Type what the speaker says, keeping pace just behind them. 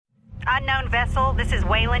Unknown vessel, this is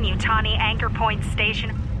Wayland Yutani Anchor Point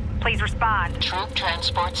Station. Please respond. Troop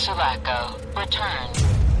Transport Sulaco. Return.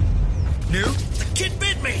 New? The kid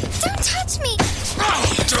bit me! Don't touch me!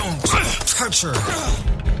 Don't touch her!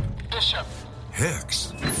 Bishop.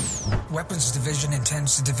 Hicks. Weapons Division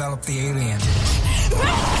intends to develop the alien.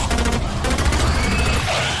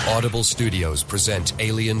 Audible Studios present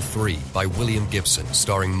Alien 3 by William Gibson,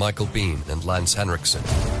 starring Michael Biehn and Lance Henriksen.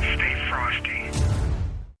 Stay frosty.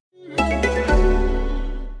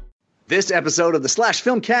 This episode of the Slash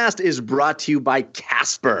Filmcast is brought to you by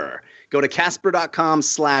Casper. Go to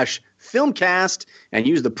casper.com/filmcast and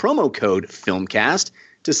use the promo code FILMCAST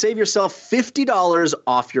to save yourself $50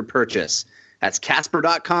 off your purchase. That's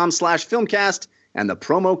casper.com/filmcast and the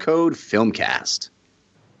promo code FILMCAST.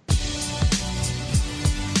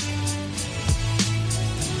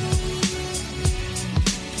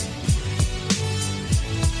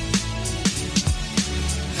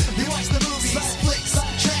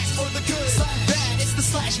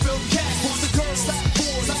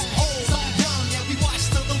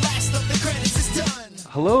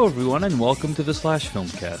 Hello, everyone, and welcome to the Slash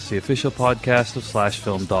Filmcast, the official podcast of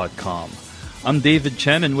SlashFilm.com. I'm David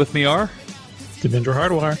Chen, and with me are Devendra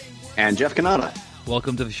Hardwar and Jeff Kanata.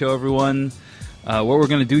 Welcome to the show, everyone. What we're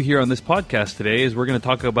going to do here on this podcast today is we're going to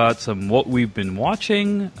talk about what we've been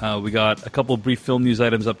watching. We got a couple of brief film news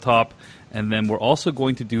items up top, and then we're also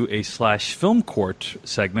going to do a Slash Film Court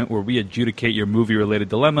segment where we adjudicate your movie-related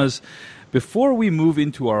dilemmas. Before we move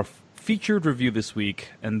into our featured review this week,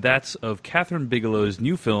 and that's of Catherine Bigelow's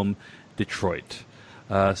new film, Detroit.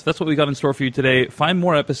 So that's what we got in store for you today. Find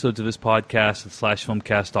more episodes of this podcast at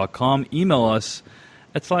slashfilmcast.com. Email us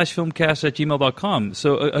at slashfilmcast@gmail.com.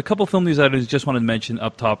 So a couple film news items just wanted to mention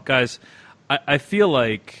up top. Guys, I feel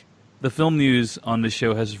like the film news on this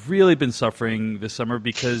show has really been suffering this summer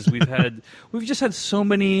because we've just had so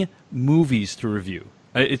many movies to review.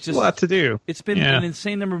 It's just a lot to do. It's been an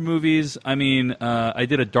insane number of movies. I mean, I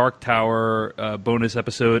did a Dark Tower bonus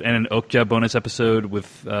episode and an Okja bonus episode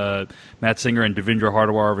with Matt Singer and Devendra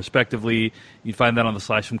Hardwar, respectively. You can find that on the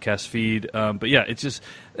Slash Filmcast feed. But yeah, it's just,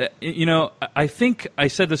 I think I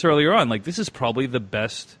said this earlier on, like, this is probably the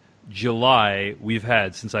best July we've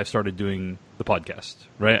had since I've started doing the podcast,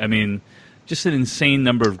 right? I mean, just an insane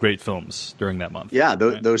number of great films during that month. Yeah,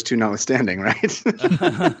 those two notwithstanding, right?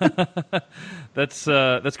 That's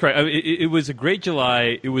correct. I mean, it was a great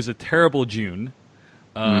July. It was a terrible June,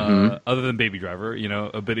 other than Baby Driver,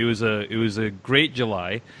 But it was a great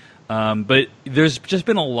July. But there's just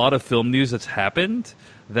been a lot of film news that's happened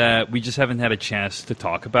that we just haven't had a chance to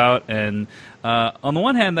talk about. And on the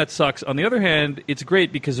one hand, that sucks. On the other hand, it's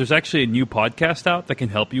great because there's actually a new podcast out that can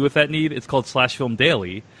help you with that need. It's called Slash Film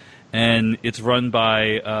Daily. And it's run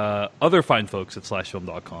by other fine folks at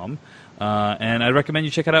slashfilm.com. And I recommend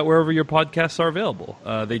you check it out wherever your podcasts are available.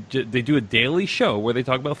 They do a daily show where they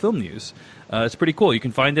talk about film news. It's pretty cool. You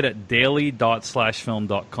can find it at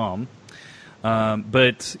daily.slashfilm.com.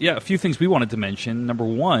 But, yeah, a few things we wanted to mention. Number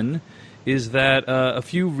one is that a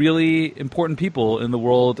few really important people in the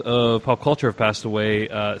world of pop culture have passed away.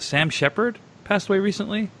 Sam Shepard passed away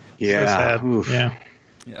recently. Yeah. Yeah.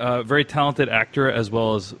 Very talented actor as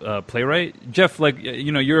well as playwright. Jeff,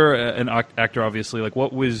 you're an actor, obviously. Like,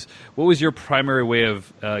 what was your primary way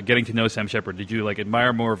of getting to know Sam Shepard? Did you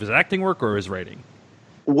admire more of his acting work or his writing?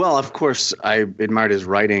 Well, of course, I admired his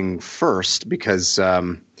writing first because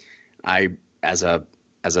I, as a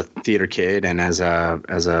theater kid and as a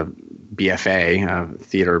BFA, a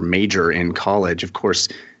theater major in college, of course,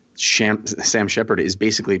 Sam Shepard is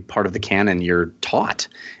basically part of the canon you're taught.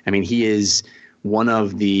 I mean, he is one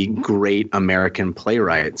of the great American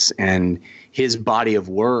playwrights, and his body of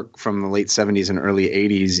work from the late 70s and early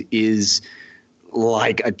 80s is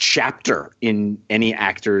like a chapter in any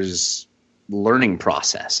actor's learning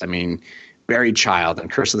process. I mean, Buried Child and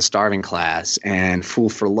Curse of the Starving Class and Fool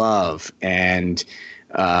for Love. And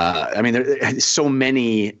there are so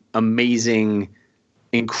many amazing,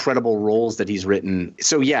 incredible roles that he's written.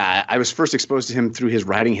 So yeah, I was first exposed to him through his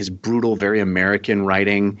writing, his brutal, very American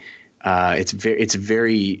writing. It's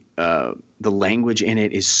very the language in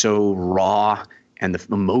it is so raw and the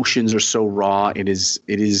emotions are so raw. He's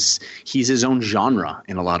his own genre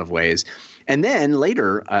in a lot of ways. And then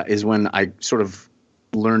later is when I sort of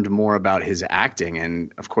learned more about his acting.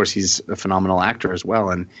 And of course, he's a phenomenal actor as well.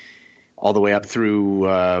 And all the way up through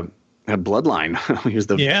Bloodline. He was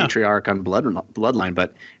the patriarch on Bloodline,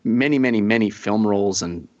 but many, many, many film roles.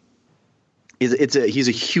 And he's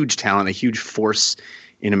a huge talent, a huge force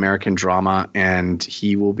in American drama, and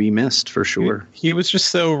he will be missed for sure. He was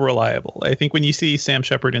just so reliable. I think when you see Sam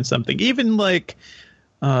Shepard in something, even what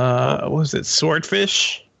was it,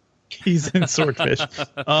 Swordfish? He's in Swordfish.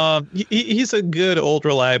 He's a good, old,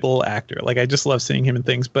 reliable actor. Like, I just love seeing him in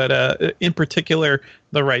things. But in particular,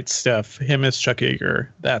 The Right Stuff, him as Chuck Yeager,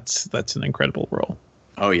 that's an incredible role.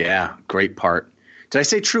 Oh yeah, great part. Did I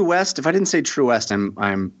say True West? If I didn't say True West,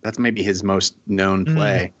 that's maybe his most known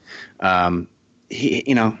play.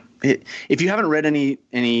 If you haven't read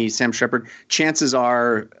any Sam Shepard, chances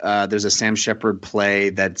are there's a Sam Shepard play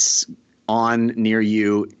that's on near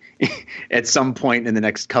you at some point in the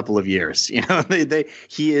next couple of years.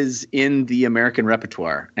 He is in the American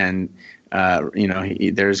repertoire, and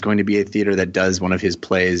there's going to be a theater that does one of his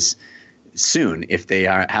plays soon if they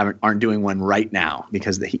aren't doing one right now,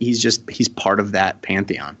 because he's part of that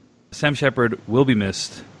pantheon. Sam Shepard will be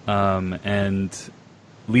missed, and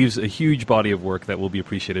leaves a huge body of work that will be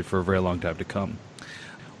appreciated for a very long time to come.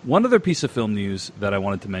 One other piece of film news that I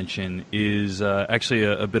wanted to mention is actually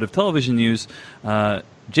a bit of television news.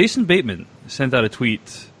 Jason Bateman sent out a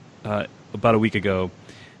tweet about a week ago.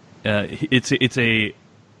 It's a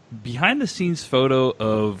behind-the-scenes photo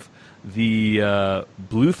of the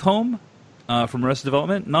Bluth home from Arrested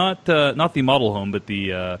Development, not the model home, but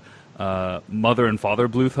the mother and father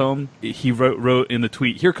Bluth home. He wrote in the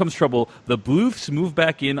tweet, "Here comes trouble. The Bluths move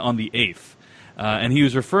back in on the 8th." And he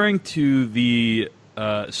was referring to the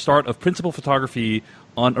start of principal photography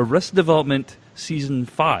on Arrested Development Season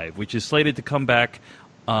 5, which is slated to come back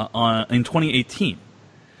in 2018.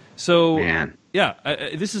 So, Man. Yeah,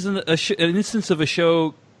 this is an instance of a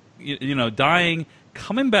show, dying,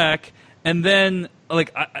 coming back, and then,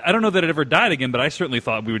 I don't know that it ever died again, but I certainly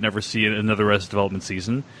thought we would never see another Arrested Development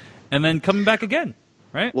season, and then coming back again,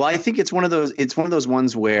 right? Well, I think it's one of those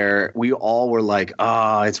ones where we all were like,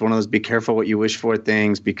 it's one of those be careful what you wish for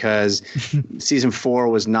things, because season 4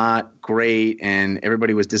 was not great and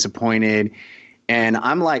everybody was disappointed. And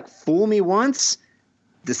I'm like, fool me once,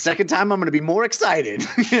 the second time I'm going to be more excited.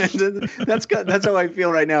 That's how I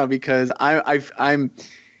feel right now, because I'm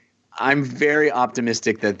very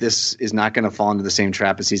optimistic that this is not going to fall into the same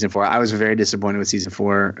trap as season 4. I was very disappointed with season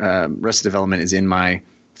 4. Arrested Development is in my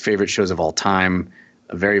favorite shows of all time,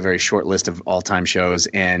 a very, very short list of all-time shows.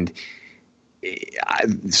 And,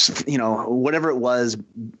 whatever it was,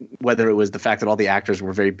 whether it was the fact that all the actors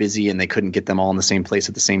were very busy and they couldn't get them all in the same place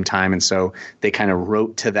at the same time, and so they kind of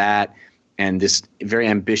wrote to that, and this very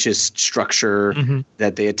ambitious structure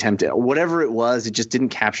that they attempted, whatever it was, it just didn't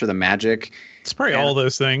capture the magic. It's probably all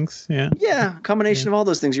those things. Yeah. Yeah. Combination of all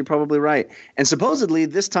those things. You're probably right. And supposedly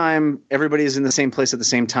this time everybody is in the same place at the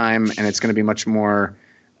same time, and it's going to be much more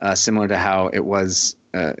similar to how it was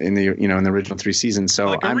in the original 3 seasons. So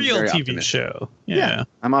like a I'm real very TV optimistic. show. Yeah.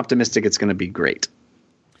 I'm optimistic it's going to be great.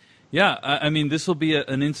 Yeah, I mean, this will be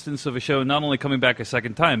an instance of a show not only coming back a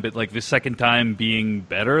second time, but the second time being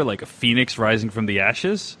better, like a phoenix rising from the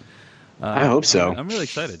ashes. I hope so. I'm really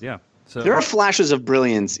excited. Yeah. So There are flashes of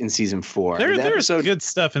brilliance in season 4. There's good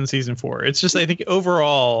stuff in season 4. It's just, I think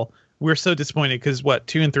overall we're so disappointed because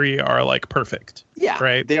 2 and 3 are perfect. Yeah,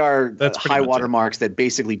 right. They are That's high water marks that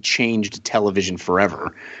basically changed television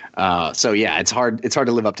forever. So yeah, it's hard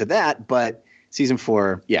to live up to that. But season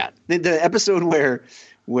 4, yeah, the episode where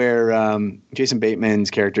Jason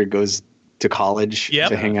Bateman's character goes to college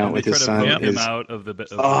to hang out with his son is out of the.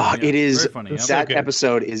 It is very funny. that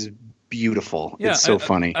episode is beautiful. Yeah, it's so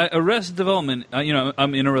funny. Arrested Development,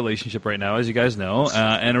 I'm in a relationship right now, as you guys know,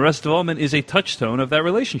 and Arrested Development is a touchstone of that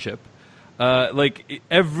relationship.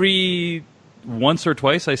 Every once or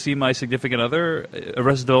twice I see my significant other,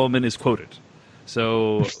 Arrested Development is quoted.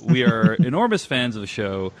 So we are enormous fans of the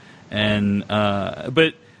show, and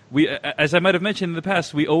but we, as I might have mentioned in the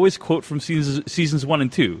past, we always quote from seasons 1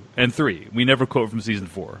 and 2 and 3. We never quote from season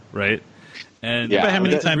 4, right? And Yeah. How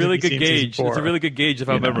many it's a times really have you good seen season gauge. 4? It's a really good gauge of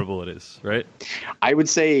how memorable it is, right? I would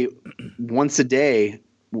say once a day,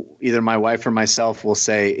 either my wife or myself will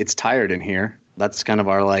say, "It's tired in here." That's kind of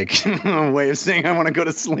our way of saying I want to go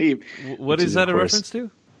to sleep. What is that a reference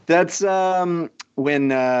to? That's when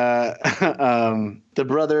the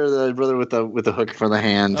brother with the hook for the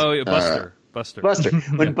hand. Oh, yeah, Buster. Buster.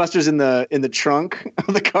 When Buster's in the trunk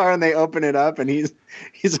of the car and they open it up and he's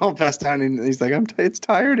all passed out and he's like, it's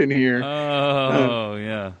tired in here. Oh,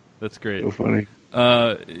 yeah, that's great. So funny.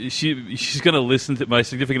 She's gonna listen to my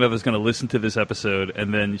significant other's gonna listen to this episode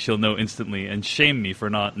and then she'll know instantly and shame me for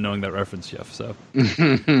not knowing that reference, Jeff. So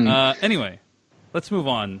anyway, let's move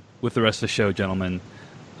on with the rest of the show, gentlemen.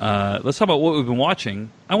 Let's talk about what we've been watching.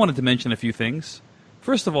 I wanted to mention a few things.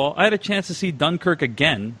 First of all, I had a chance to see Dunkirk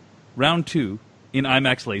again, round 2, in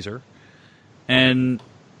IMAX Laser, and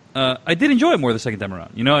I did enjoy it more the second time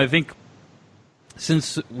around. I think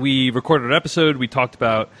since we recorded an episode, we talked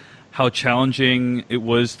about how challenging it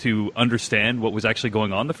was to understand what was actually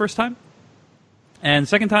going on the first time. And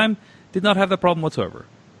second time, did not have that problem whatsoever,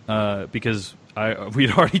 because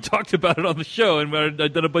we'd already talked about it on the show, and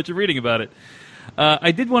I'd done a bunch of reading about it.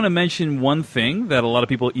 I did want to mention one thing that a lot of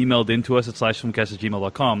people emailed into us at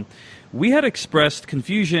 /filmcast@gmail.com. We had expressed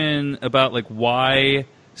confusion about like why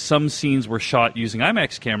some scenes were shot using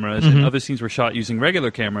IMAX cameras and other scenes were shot using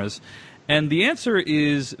regular cameras. And the answer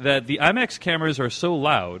is that the IMAX cameras are so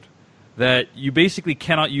loud that you basically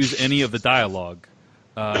cannot use any of the dialogue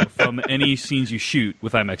from any scenes you shoot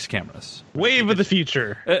with IMAX cameras. Wave of the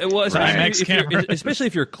future. Well, especially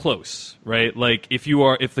if you're close, right? Like if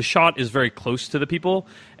the shot is very close to the people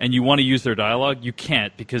and you want to use their dialogue, you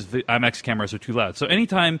can't because the IMAX cameras are too loud. So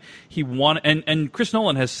anytime and Chris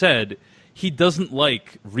Nolan has said he doesn't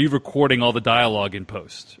like re-recording all the dialogue in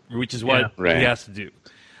post, which is what he has to do.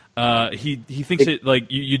 He thinks it like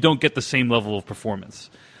you don't get the same level of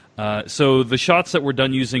performance. So the shots that were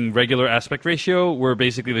done using regular aspect ratio were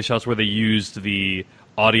basically the shots where they used the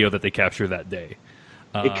audio that they captured that day.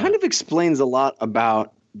 It kind of explains a lot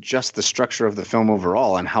about just the structure of the film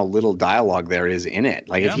overall and how little dialogue there is in it.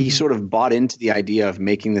 Like if he sort of bought into the idea of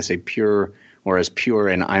making this as pure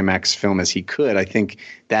an IMAX film as he could, I think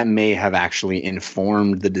that may have actually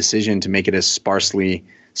informed the decision to make it as sparsely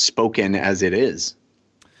spoken as it is.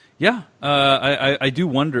 Yeah, I do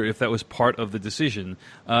wonder if that was part of the decision.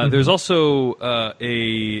 There's also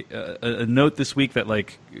a note this week that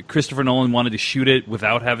like Christopher Nolan wanted to shoot it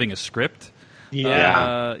without having a script.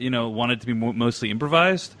 Yeah, wanted to be mostly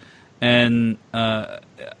improvised, and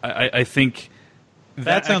I think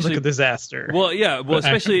that sounds like a disaster. Well, yeah,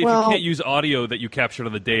 especially if you can't use audio that you captured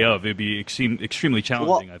on the day of, it'd be extremely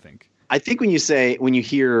challenging. I think. I think when you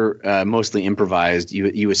hear mostly improvised,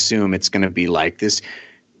 you assume it's going to be like this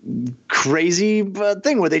crazy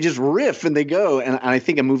thing where they just riff and they go. And I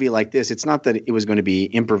think a movie like this, it's not that it was going to be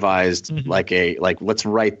improvised like let's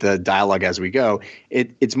write the dialogue as we go.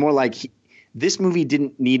 It's more like this movie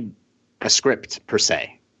didn't need a script per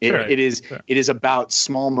se. It is about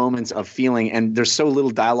small moments of feeling, and there's so little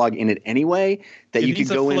dialogue in it anyway that you can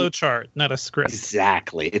go in. It's a flow chart, not a script.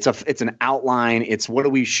 Exactly. It's an outline. It's what are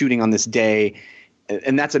we shooting on this day.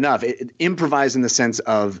 And that's enough. Improvise in the sense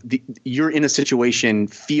of you're in a situation,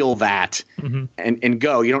 feel that, and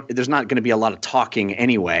go. There's not going to be a lot of talking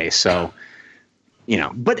anyway. So,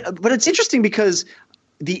 but it's interesting because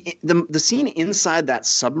the scene inside that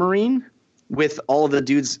submarine with all of the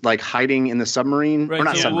dudes like hiding in the submarine, right? Or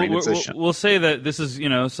not so submarine. We'll say that this is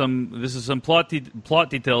some plot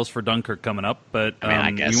details for Dunkirk coming up, but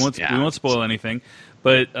I guess, we won't spoil anything.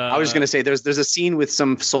 But I was just going to say there's a scene with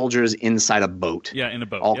some soldiers inside a boat. Yeah, in a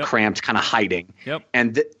boat. All cramped, kind of hiding. Yep.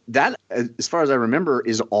 And that, as far as I remember,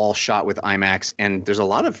 is all shot with IMAX, and there's a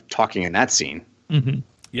lot of talking in that scene. Mm-hmm.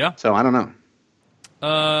 Yeah. So I don't know.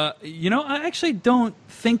 I actually don't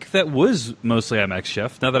think that was mostly IMAX,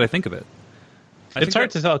 Jeff, now that I think of it. It's hard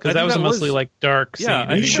to tell because that was mostly like dark scene. Yeah,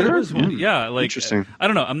 Are you sure? Like interesting. I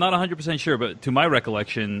don't know. I'm not 100% sure, but to my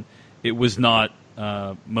recollection, it was not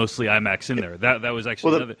mostly IMAX in there. That was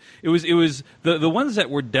actually it was the ones that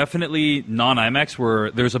were definitely non-IMAX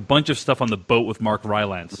were there's a bunch of stuff on the boat with Mark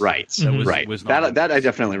Rylance. Right. That was that I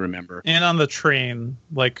definitely remember. And on the train,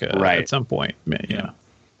 at some point. Yeah.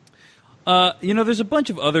 There's a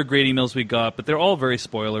bunch of other great emails we got, but they're all very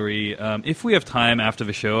spoilery. If we have time after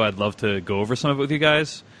the show, I'd love to go over some of it with you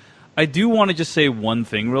guys. I do want to just say one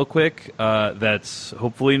thing real quick that's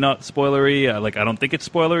hopefully not spoilery. I don't think it's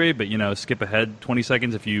spoilery, but, skip ahead 20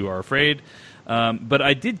 seconds if you are afraid. But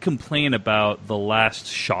I did complain about the last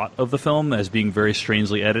shot of the film as being very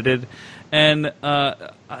strangely edited. And,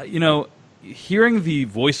 hearing the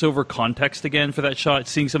voiceover context again for that shot,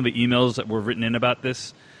 seeing some of the emails that were written in about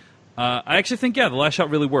this, I actually think, the last shot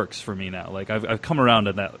really works for me now. Like, I've come around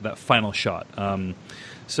to that final shot.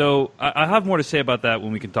 So I have more to say about that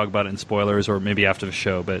when we can talk about it in spoilers or maybe after the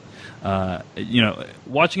show. But,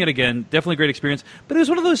 watching it again, definitely a great experience. But it was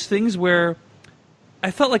one of those things where I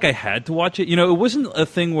felt like I had to watch it. It wasn't a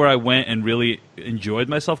thing where I went and really enjoyed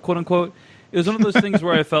myself, quote unquote. It was one of those things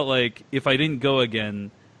where I felt like if I didn't go again,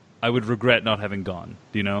 I would regret not having gone.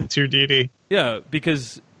 Do you know? It's your duty. Yeah,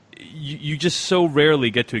 because you just so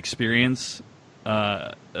rarely get to experience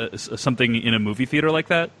something in a movie theater like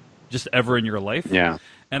that, just ever in your life. Yeah.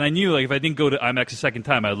 And I knew, if I didn't go to IMAX a second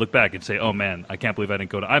time, I'd look back and say, oh, man, I can't believe I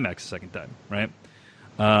didn't go to IMAX a second time, right?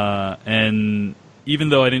 And even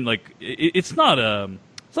though I didn't, it's not a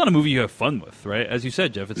movie you have fun with, right? As you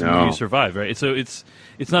said, Jeff, it's a movie you survive, right? So it's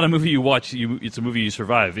not a movie you watch, it's a movie you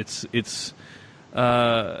survive. There's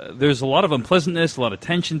a lot of unpleasantness, a lot of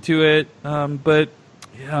tension to it, but,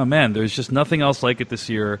 yeah, man, there's just nothing else like it this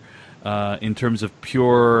year. in terms of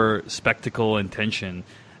pure spectacle and tension.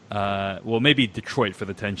 Well, maybe Detroit for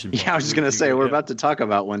the tension. Yeah, I was just going to say, we're about to talk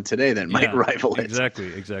about one today that might rival it.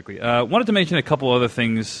 Exactly. Wanted to mention a couple other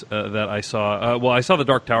things that I saw. Well, I saw The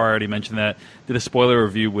Dark Tower. I already mentioned that. Did a spoiler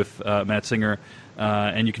review with Matt Singer,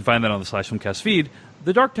 and you can find that on the /Filmcast feed.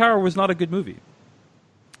 The Dark Tower was not a good movie.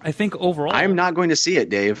 I think overall... I'm not going to see it,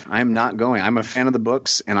 Dave. I'm not going. I'm a fan of the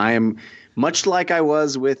books, and I am, much like I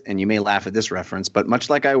was with, and you may laugh at this reference, but much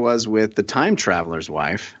like I was with The Time Traveler's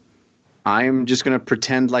Wife, I'm just going to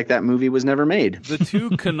pretend like that movie was never made. The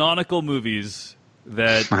two canonical movies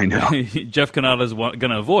that I know. Jeff Kanata is going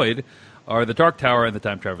to avoid are The Dark Tower and The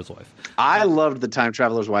Time Traveler's Wife. I loved The Time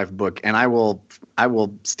Traveler's Wife book, and I will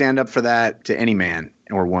stand up for that to any man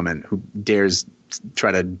or woman who dares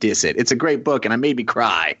try to diss it. It's a great book, and it made me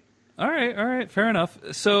cry. All right, fair enough.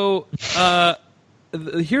 So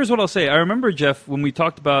here's what I'll say. I remember, Jeff, when we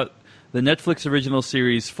talked about the Netflix original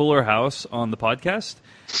series Fuller House on the podcast,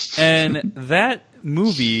 and that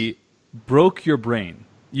movie broke your brain.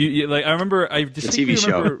 You like? I remember. I distinctly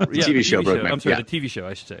remember. The TV show broke my brain. I'm sorry, the TV show,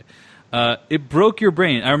 I should say. It broke your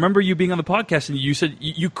brain. I remember you being on the podcast, and you said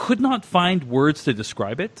you could not find words to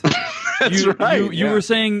describe it. That's right. You were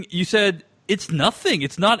saying, you said, it's nothing.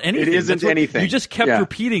 It's not anything. It isn't anything. You just kept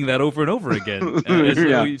repeating that over and over again. As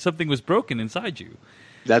though something was broken inside you.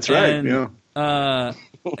 That's right.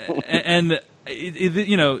 And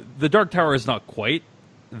you know, The Dark Tower is not quite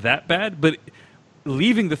that bad, but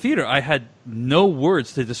leaving the theater, I had no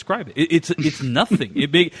words to describe it. It's nothing.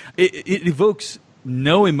 It evokes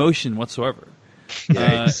no emotion whatsoever.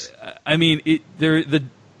 I mean, the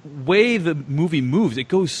way the movie moves, it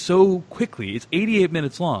goes so quickly. It's 88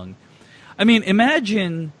 minutes long. I mean,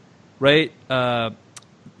 imagine, right?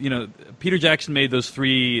 You know, Peter Jackson made those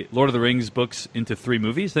 3 Lord of the Rings books into 3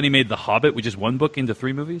 movies. Then he made The Hobbit, which is 1 book, into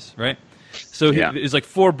 3 movies, right? So it's like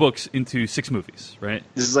 4 books into 6 movies, right?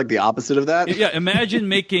 This is like the opposite of that? Yeah, imagine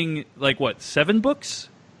making, 7 books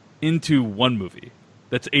into 1 movie.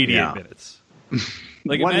 That's 88 minutes.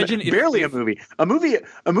 Imagine barely a movie. A movie.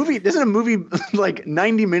 Isn't a movie like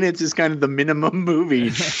 90 minutes is kind of the minimum movie.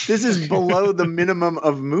 This is below the minimum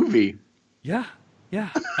of movie. Yeah.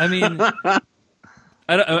 I mean,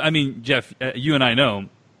 Jeff, you and I know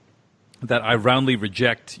that I roundly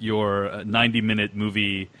reject your 90-minute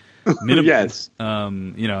movie minimum. Yes.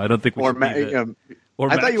 You know, I don't think we should I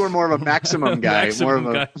thought you were more of a maximum guy.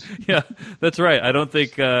 Guy. Yeah, that's right. I don't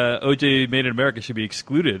think O.J. Made in America should be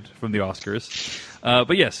excluded from the Oscars.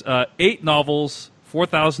 But yes, 8 novels,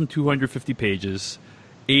 4,250 pages,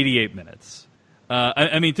 88 minutes.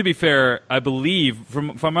 I mean, to be fair, I believe,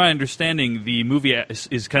 from my understanding, the movie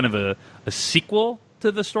is kind of a sequel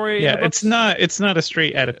to the story. Yeah, it's not a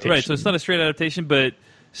straight adaptation. Right, so it's not a straight adaptation, but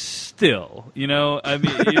still, you know, I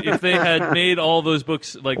mean, if they had made all those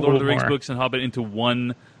books, like Lord of the Rings books and Hobbit, into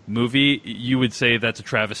 1 movie, you would say that's a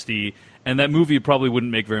travesty, and that movie probably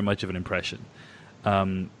wouldn't make very much of an impression.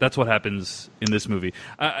 That's what happens in this movie.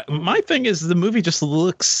 My thing is, the movie just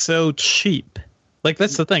looks so cheap. Like,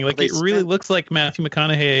 that's the thing. Like, it really looks like Matthew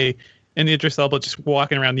McConaughey and Idris Elba just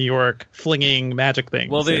walking around New York, flinging magic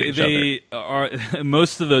things. Well, they are.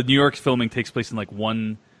 Most of the New York filming takes place in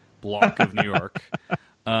 1 block of New York.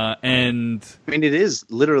 And I mean, it is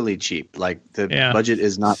literally cheap. Like, the budget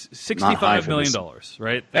is not $65 million,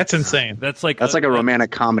 right? That's insane. That's like a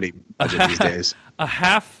romantic comedy budget these days. A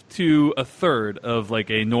half to a third of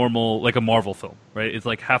a normal, a Marvel film, right? It's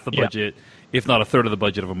like half the budget, if not a third of the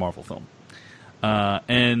budget of a Marvel film. I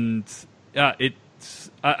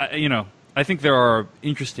think there are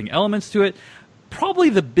interesting elements to it. Probably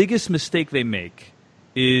the biggest mistake they make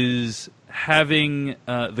is having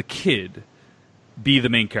the kid be the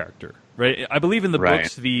main character, right? I believe in the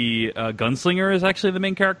books, the gunslinger is actually the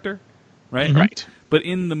main character, right? Mm-hmm. Right. But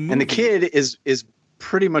in the movie, and the kid is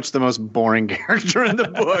pretty much the most boring character in the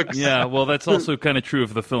books. Yeah, well, that's also kind of true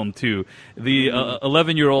of the film too. The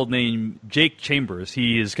 11-year-old named Jake Chambers,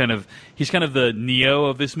 he's kind of the Neo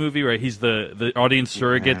of this movie, right? He's the audience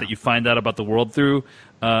surrogate that you find out about the world through,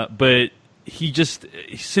 but he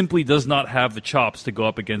simply does not have the chops to go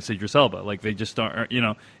up against Idris Elba. Like, they just aren't. You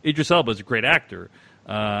know, Idris Elba is a great actor.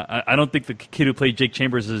 I don't think the kid who played Jake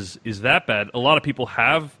Chambers is that bad. A lot of people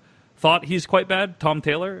have thought he's quite bad, Tom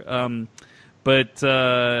Taylor. But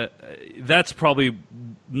that's probably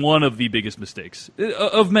one of the biggest mistakes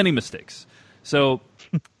of many mistakes. So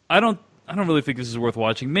I don't really think this is worth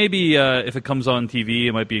watching. Maybe if it comes on TV,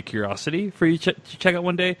 it might be a curiosity for you to check out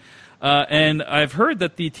one day. And I've heard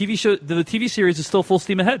that the TV series is still full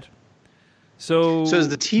steam ahead. So is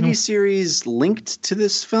the TV series linked to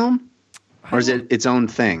this film, or is it its own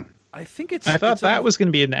thing? I think it's. I thought that was going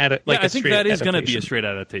to be an I think that is going to be a straight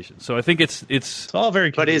adaptation. So I think it's all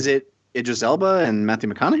very. But is it Idris Elba and Matthew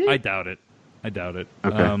McConaughey? I doubt it.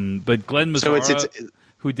 Okay. But Glenn Mazzara, So it's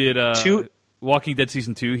who did Walking Dead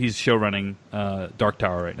season 2, he's showrunning Dark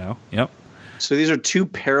Tower right now. Yep. So these are two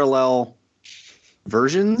parallel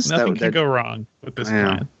versions. Nothing can go wrong with this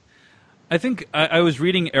plan. I think I was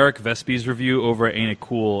reading Eric Vespe's review over at Ain't It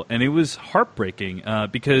Cool, and it was heartbreaking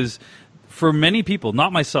because for many people,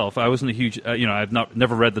 not myself, I wasn't a huge, I've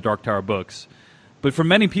never read the Dark Tower books, but for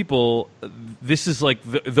many people, this is like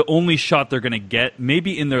the only shot they're going to get,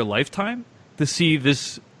 maybe in their lifetime, to see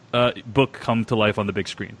this book come to life on the big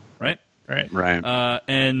screen, right? Right.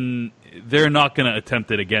 And they're not going to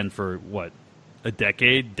attempt it again for, a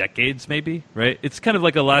decades maybe, right? It's kind of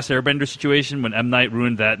like a Last Airbender situation when M. Night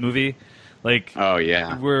ruined that movie. Like, oh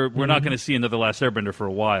yeah, we're not going to see another Last Airbender for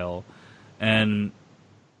a while, and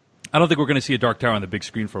I don't think we're going to see a Dark Tower on the big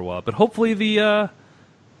screen for a while. But hopefully the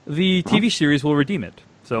TV series will redeem it.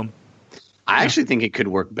 So, I actually think it could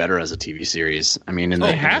work better as a TV series. I mean,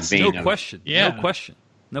 no question.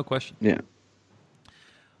 No question. Yeah.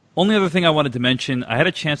 Only other thing I wanted to mention, I had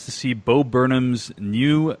a chance to see Bo Burnham's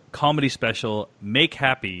new comedy special, Make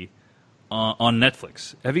Happy, on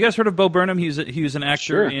Netflix. Have you guys heard of Bo Burnham? He was an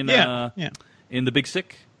actor in The Big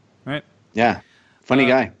Sick, right? Yeah. Funny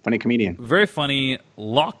guy. Funny comedian. Very funny.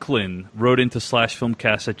 Lachlan wrote into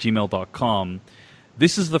 /filmcast@gmail.com.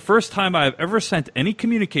 This is the first time I've ever sent any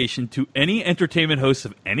communication to any entertainment host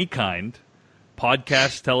of any kind,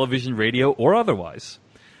 podcast, television, radio, or otherwise.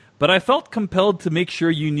 But I felt compelled to make sure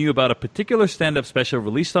you knew about a particular stand-up special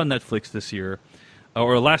released on Netflix this year,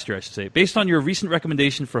 or last year, I should say. Based on your recent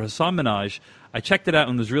recommendation for Hasan Minhaj, I checked it out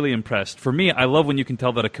and was really impressed. For me, I love when you can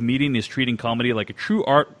tell that a comedian is treating comedy like a true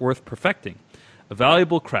art worth perfecting, a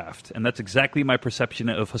valuable craft, and that's exactly my perception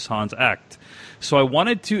of Hasan's act. So I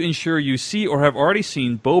wanted to ensure you see or have already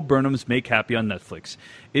seen Bo Burnham's Make Happy on Netflix.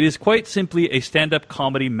 It is quite simply a stand-up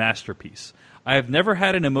comedy masterpiece. I have never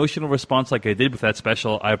had an emotional response like I did with that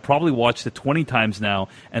special. I have probably watched it 20 times now,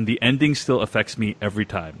 and the ending still affects me every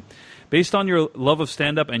time. Based on your love of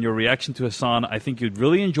stand-up and your reaction to Hasan, I think you'd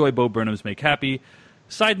really enjoy Bo Burnham's Make Happy.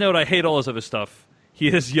 Side note, I hate all his other stuff.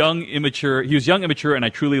 He was young, immature, and I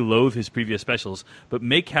truly loathe his previous specials. But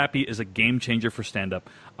Make Happy is a game changer for stand-up.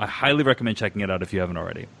 I highly recommend checking it out if you haven't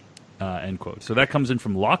already. End quote. So that comes in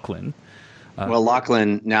from Lachlan. Well,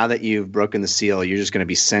 Lachlan, now that you've broken the seal, you're just going to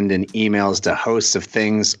be sending emails to hosts of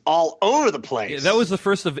things all over the place. Yeah, that was the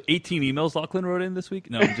first of 18 emails Lachlan wrote in this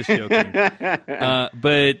week. No, I'm just joking.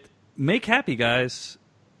 But Make Happy, guys,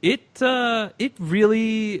 it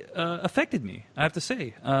really affected me, I have to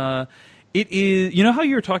say. It is, you know how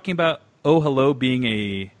you were talking about Oh Hello being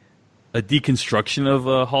a deconstruction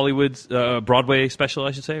of Hollywood's Broadway special,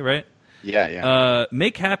 I should say, right? Yeah.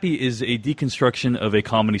 Make Happy is a deconstruction of a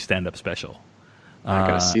comedy stand-up special. I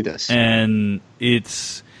gotta see this. And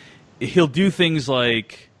he'll do things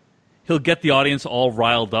like he'll get the audience all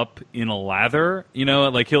riled up in a lather,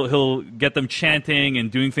 like he'll get them chanting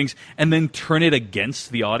and doing things, and then turn it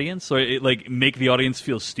against the audience, so make the audience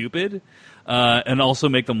feel stupid, and also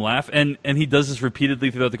make them laugh. And he does this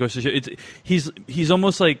repeatedly throughout the course of the show. He's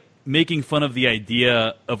almost like making fun of the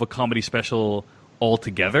idea of a comedy special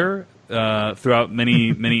altogether. Throughout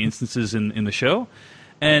many instances in the show,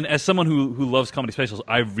 and as someone who loves comedy specials,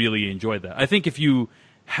 I really enjoyed that. I think if you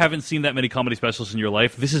haven't seen that many comedy specials in your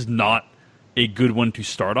life, this is not a good one to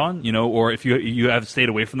start on, or if you have stayed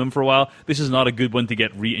away from them for a while, this is not a good one to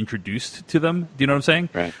get reintroduced to them. Do you know what I'm saying?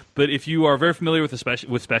 Right. But if you are very familiar with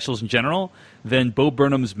with specials in general, then Bo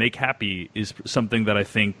Burnham's Make Happy is something that I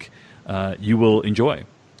think you will enjoy.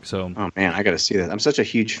 So, oh man, I got to see that. I'm such a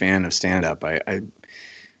huge fan of stand-up.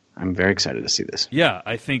 I'm very excited to see this. Yeah,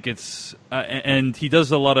 I think it's and he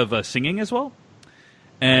does a lot of singing as well,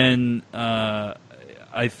 and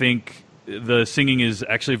I think the singing is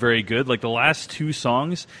actually very good. Like the last two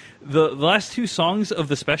songs of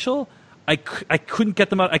the special, I couldn't get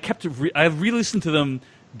them out. I re-listened to them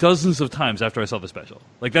dozens of times after I saw the special.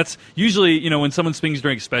 Like that's usually when someone sings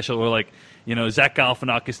during a special, or like Zach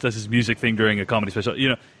Galifianakis does his music thing during a comedy special.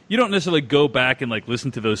 You don't necessarily go back and like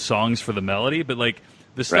listen to those songs for the melody, but like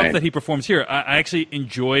the stuff that he performs here, I actually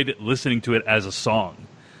enjoyed listening to it as a song,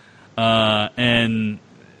 and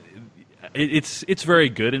it's very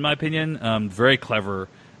good in my opinion. Very clever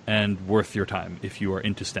and worth your time if you are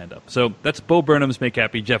into stand-up. So that's Bo Burnham's Make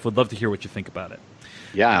Happy. Jeff, would love to hear what you think about it.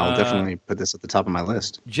 Yeah, I'll definitely put this at the top of my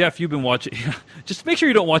list. Jeff, you've been watching. Just make sure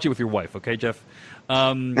you don't watch it with your wife, okay, Jeff?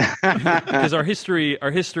 Because our history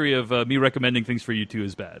of me recommending things for you two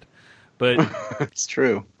is bad. But it's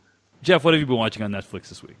true. Jeff, what have you been watching on Netflix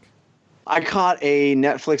this week? I caught a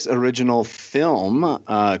Netflix original film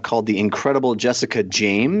called The Incredible Jessica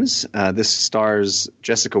James. This stars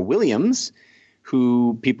Jessica Williams,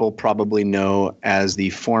 who people probably know as the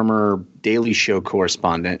former Daily Show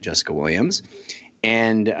correspondent, Jessica Williams.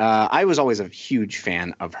 And I was always a huge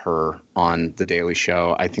fan of her on The Daily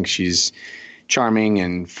Show. I think she's charming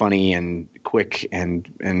and funny and quick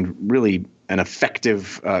and really an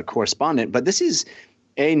effective correspondent. But this is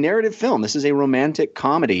a narrative film. This is a romantic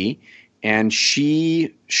comedy, and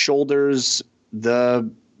she shoulders the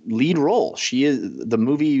lead role. The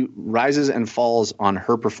movie rises and falls on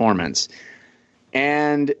her performance,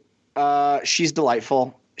 and she's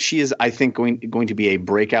delightful. She is, I think, going to be a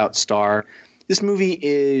breakout star. This movie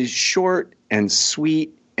is short and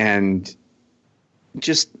sweet and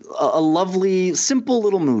just a lovely, simple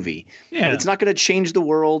little movie. Yeah. It's not going to change the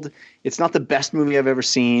world. It's not the best movie I've ever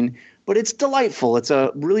seen, but it's delightful. It's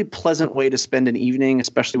a really pleasant way to spend an evening,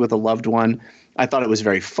 especially with a loved one. I thought it was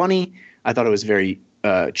very funny. I thought it was very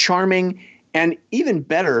charming. And even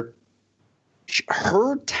better,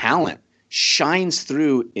 her talent shines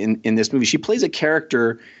through in this movie. She plays a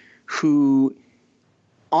character who,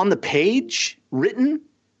 on the page, written,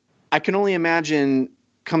 I can only imagine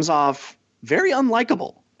comes off very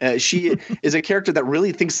unlikable. She is a character that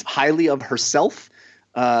really thinks highly of herself.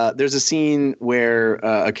 There's a scene where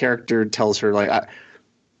a character tells her, like,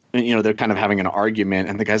 they're kind of having an argument,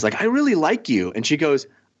 and the guy's like, "I really like you," and she goes,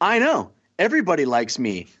 "I know, everybody likes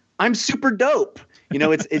me. I'm super dope."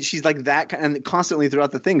 She's like that, and constantly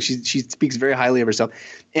throughout the thing, she speaks very highly of herself.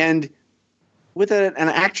 And with an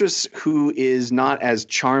actress who is not as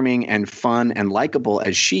charming and fun and likable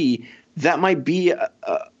as she, that might be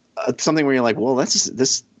something where you're like, well,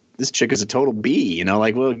 this chick is a total B,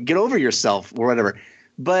 well, get over yourself or whatever.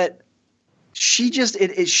 But she's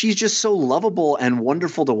just so lovable and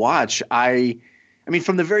wonderful to watch. I mean,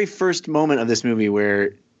 from the very first moment of this movie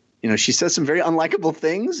where, she says some very unlikable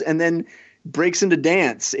things and then breaks into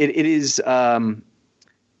dance.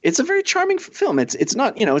 It's a very charming film. It's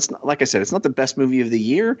not, it's not, like I said, it's not the best movie of the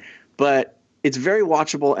year, but it's very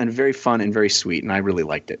watchable and very fun and very sweet, and I really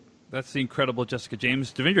liked it. That's The Incredible Jessica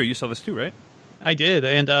James. Devindra, you saw this too, right? I did,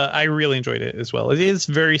 and I really enjoyed it as well. It is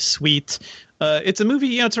very sweet. It's a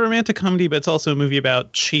movie, it's a romantic comedy, but it's also a movie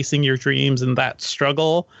about chasing your dreams and that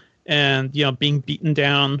struggle and, being beaten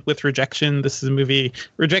down with rejection. This is a movie,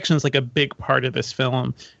 rejection is like a big part of this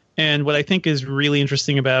film. And what I think is really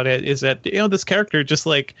interesting about it is that, this character just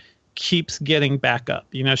like keeps getting back up.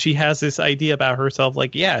 She has this idea about herself,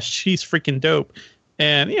 like, yeah, she's freaking dope.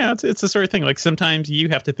 And, it's the sort of thing, like, sometimes you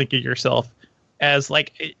have to think of yourself as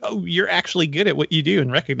like, oh, you're actually good at what you do,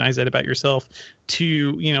 and recognize that about yourself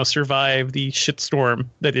to, survive the shitstorm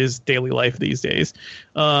that is daily life these days.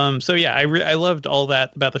 So yeah, I loved all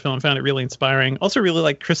that about the film. Found it really inspiring. Also really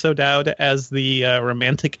like Chris O'Dowd as the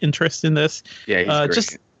romantic interest in this. Yeah, he's great.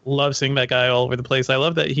 Just love seeing that guy all over the place. I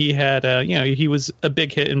love that he had, he was a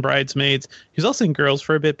big hit in Bridesmaids. He was also in Girls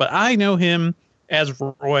for a bit, but I know him as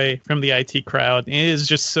Roy from the IT Crowd. And it is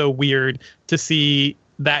just so weird to see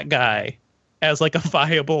that guy as like a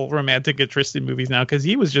viable romantic interest in movies now, because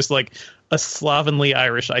he was just like a slovenly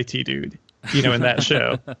Irish IT dude, in that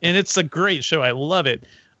show. And it's a great show. I love it.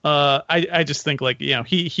 I just think, like,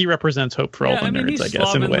 he represents hope for all the nerds, I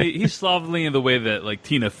guess, in a way. He's slovenly in the way that, like,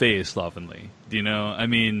 Tina Fey is slovenly. Do you know? I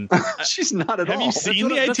mean, she's not at all. Have you seen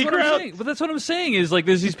the IT Crowd? But that's what I'm saying is, like,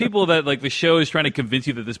 there's these people that, like, the show is trying to convince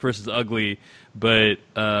you that this person's ugly, but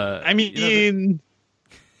I mean,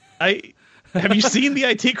 have you seen the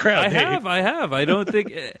IT Crowd? I have. I don't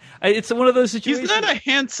think it's one of those situations. He's not a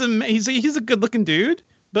handsome. He's a good looking dude.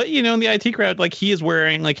 But, in the IT Crowd, like, he is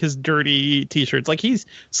wearing, like, his dirty T-shirts. Like, he's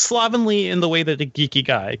slovenly in the way that a geeky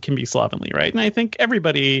guy can be slovenly, right? And I think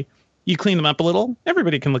everybody, you clean them up a little,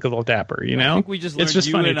 everybody can look a little dapper, I think we just learned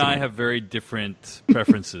you and I have very different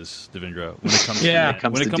preferences, Devindra, when it comes to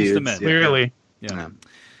men. When it comes to men. Clearly. Yeah.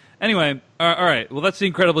 Anyway, all right. Well, that's The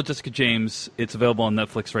Incredible Jessica James. It's available on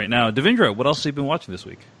Netflix right now. Devindra, what else have you been watching this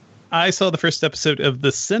week? I saw the first episode of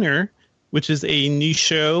The Sinner, which is a new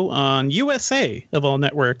show on USA of all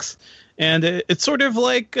networks. And it's sort of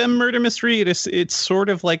like a murder mystery. It's sort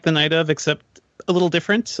of like The Night Of, except a little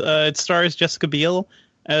different. It stars Jessica Biel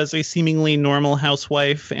as a seemingly normal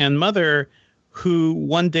housewife and mother who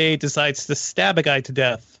one day decides to stab a guy to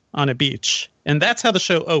death on a beach. And that's how the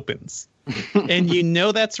show opens. And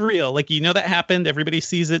that's real. Like, that happened. Everybody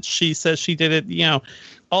sees it. She says she did it.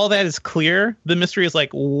 All that is clear. The mystery is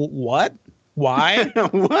like, what? Why?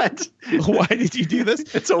 What? Why did you do this?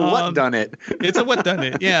 It's a what done it. It's a what done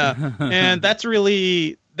it, yeah. And that's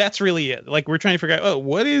really that's really it. Like, we're trying to figure out,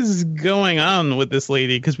 what is going on with this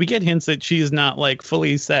lady? Because we get hints that she's not like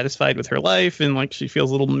fully satisfied with her life, and like she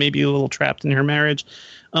feels maybe a little trapped in her marriage.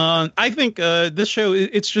 I think this show,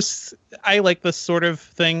 it's just, I like this sort of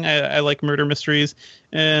thing. I like murder mysteries,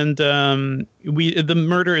 and the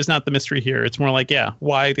murder is not the mystery here. It's more like,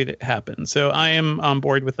 why did it happen? So I am on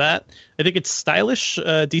board with that. I think it's stylish,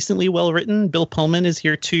 decently well written. Bill Pullman is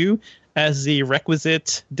here too as the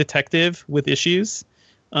requisite detective with issues.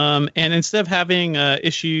 And instead of having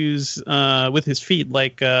issues with his feet,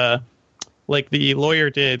 like the lawyer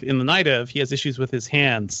did in The Night Of, he has issues with his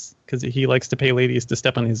hands because he likes to pay ladies to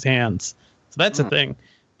step on his hands. So that's a thing.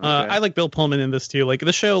 Okay. I like Bill Pullman in this too. Like,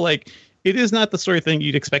 the show, like, it is not the sort of thing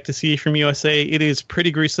you'd expect to see from USA. It is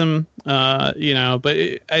pretty gruesome, but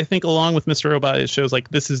I think along with Mr. Robot, it shows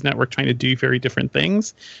like this is network trying to do very different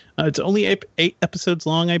things. It's only 8 episodes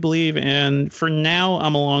long, I believe, and for now,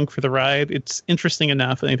 I'm along for the ride. It's interesting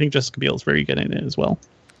enough, and I think Jessica Biel is very good in it as well.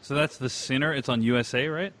 So that's The Sinner. It's on USA,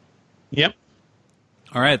 right? Yep.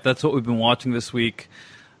 All right, that's what we've been watching this week.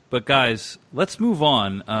 But guys, let's move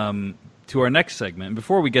on to our next segment. And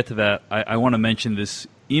before we get to that, I want to mention this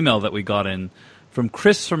email that we got in from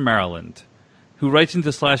Chris from Maryland, who writes into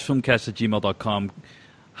 /filmcast@gmail.com.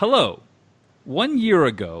 Hello. 1 year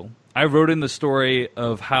ago, I wrote in the story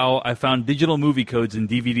of how I found digital movie codes in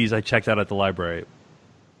DVDs I checked out at the library.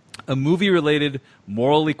 A movie-related,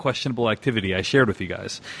 morally questionable activity I shared with you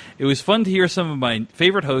guys. It was fun to hear some of my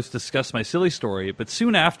favorite hosts discuss my silly story, but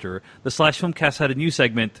soon after, the /Filmcast had a new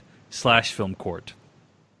segment, /Film Court.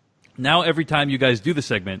 Now every time you guys do the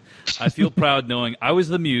segment, I feel proud knowing I was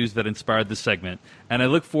the muse that inspired this segment, and I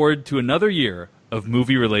look forward to another year of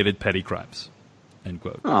movie-related petty crimes. End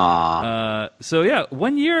quote. So yeah,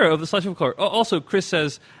 1 year of the /Film Court. Also, Chris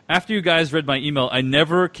says, after you guys read my email, I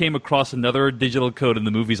never came across another digital code in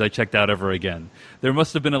the movies I checked out ever again. There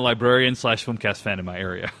must have been a librarian /Filmcast fan in my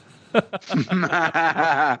area. So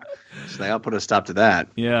they all put a stop to that.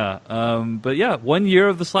 Yeah. But yeah, 1 year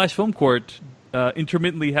of the /Film Court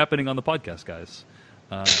intermittently happening on the podcast, guys.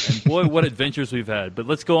 And boy, what adventures we've had. But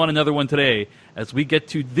let's go on another one today as we get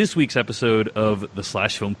to this week's episode of the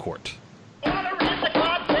 /Film Court.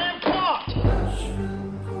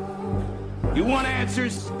 You want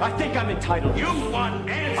answers? I think I'm entitled. You want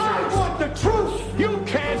answers? I want the truth. You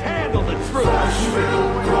can't handle the truth. You're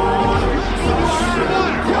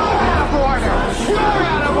out of order. You're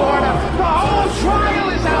out of order. The whole trial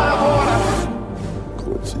is out of order.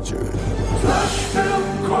 Court's adjourned.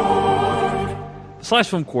 /Film Court.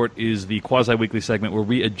 /Film Court is the quasi-weekly segment where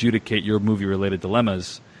we adjudicate your movie-related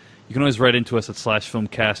dilemmas. You can always write into us at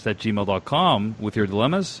 /filmcast@gmail.com with your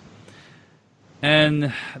dilemmas.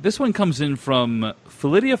 And this one comes in from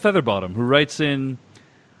Philidia Featherbottom, who writes in,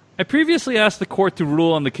 I previously asked the court to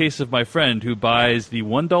rule on the case of my friend who buys the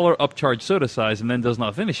 $1 upcharge soda size and then does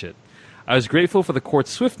not finish it. I was grateful for the court's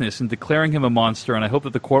swiftness in declaring him a monster, and I hope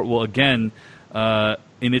that the court will again,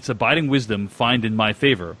 in its abiding wisdom, find in my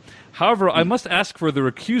favor. However, I must ask for the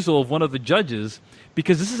recusal of one of the judges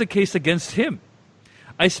because this is a case against him.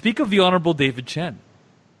 I speak of the Honorable David Chen.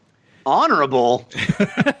 Honorable?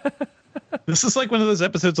 This is like one of those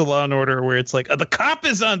episodes of Law & Order where it's like, the cop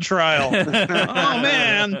is on trial. Oh,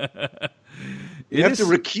 man. You have to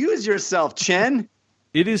recuse yourself, Chen.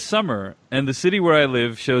 It is summer, and the city where I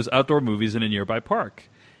live shows outdoor movies in a nearby park.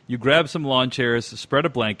 You grab some lawn chairs, spread a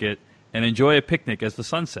blanket, and enjoy a picnic as the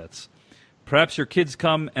sun sets. Perhaps your kids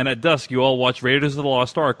come, and at dusk you all watch Raiders of the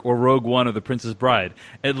Lost Ark or Rogue One or The Princess Bride.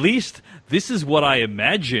 At least, this is what I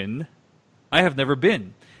imagine. I have never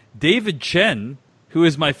been. David Chen, who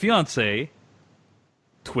is my fiancé,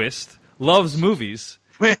 twist, loves movies.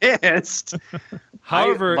 Twist.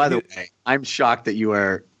 However, by the way, I'm shocked that you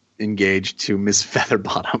are engaged to Miss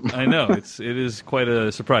Featherbottom. I know, it is quite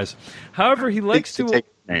a surprise. However, he likes to take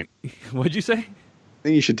her name. What'd you say? I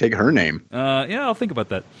think you should take her name. Yeah, I'll think about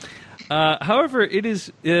that. However,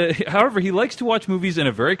 he likes to watch movies in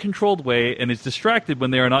a very controlled way and is distracted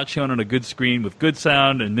when they are not shown on a good screen with good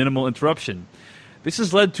sound and minimal interruption. This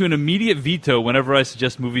has led to an immediate veto whenever I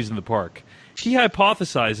suggest movies in the park. He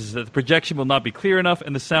hypothesizes that the projection will not be clear enough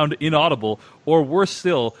and the sound inaudible, or worse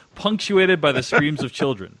still, punctuated by the screams of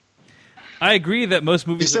children. I agree that most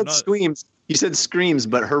movies are not... screams. You said screams,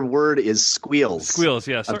 but her word is squeals. Squeals,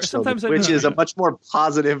 yeah. Sometimes which is a much more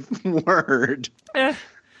positive word.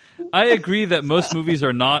 I agree that most movies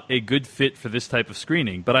are not a good fit for this type of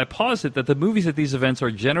screening, but I posit that the movies at these events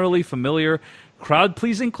are generally familiar,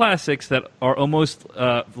 crowd-pleasing classics that are almost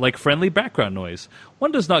like friendly background noise.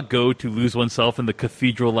 One does not go to lose oneself in the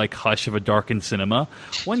cathedral-like hush of a darkened cinema.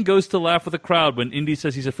 One goes to laugh with a crowd when Indy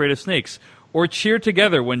says he's afraid of snakes, or cheer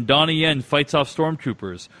together when Donnie Yen fights off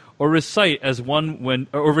stormtroopers, or recite as one when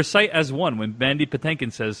Mandy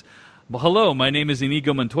Patinkin says, "Well, hello, my name is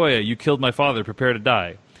Inigo Montoya. You killed my father. Prepare to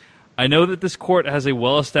die." I know that this court has a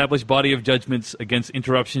well-established body of judgments against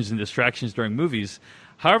interruptions and distractions during movies.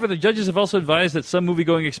 However, the judges have also advised that some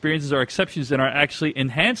movie-going experiences are exceptions and are actually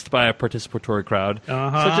enhanced by a participatory crowd,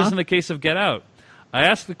 such as in the case of Get Out. I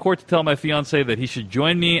asked the court to tell my fiancé that he should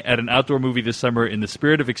join me at an outdoor movie this summer in the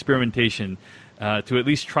spirit of experimentation to at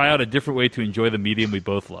least try out a different way to enjoy the medium we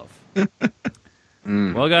both love.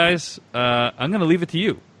 Well, guys, I'm going to leave it to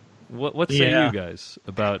you. What say you guys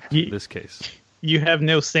about this case? You have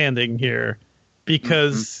no standing here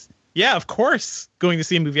because, of course, going to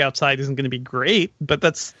see a movie outside isn't going to be great, but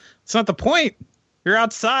that's not the point. You're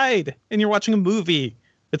outside and you're watching a movie.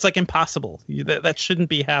 It's like impossible. That shouldn't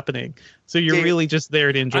be happening. So you're really just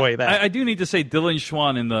there to enjoy that. I do need to say, Dylan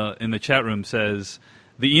Schwan in the chat room says,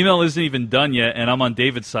 the email isn't even done yet, and I'm on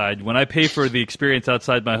David's side. When I pay for the experience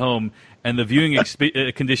outside my home and the viewing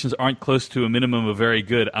conditions aren't close to a minimum of very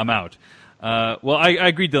good, I'm out. Well, I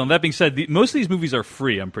agree, Dylan. That being said, most of these movies are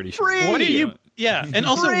free, I'm pretty sure. Free! What are you... Yeah, and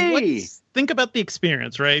also think about the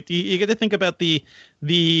experience, right? You get to think about the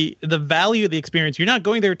value of the experience. You're not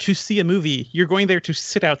going there to see a movie. You're going there to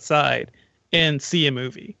sit outside and see a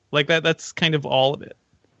movie. Like that's kind of all of it.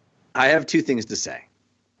 I have two things to say.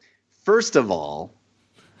 First of all,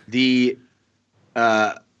 you're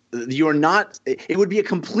not. It would be a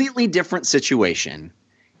completely different situation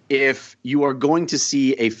if you are going to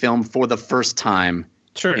see a film for the first time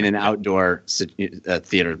in an outdoor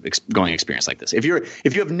theater going experience like this. If you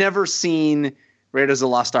have never seen Raiders of the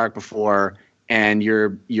Lost Ark before, and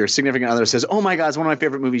your significant other says, "Oh my God, it's one of my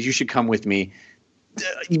favorite movies. You should come with me."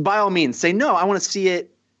 By all means, say no. I want to see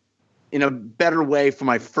it in a better way for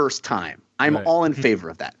my first time. I'm all in favor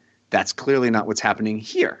of that. That's clearly not what's happening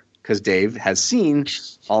here because Dave has seen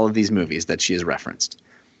all of these movies that she has referenced.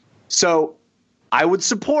 So I would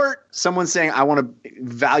support someone saying, I want to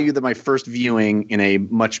value my first viewing in a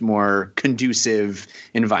much more conducive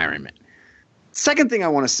environment. Second thing I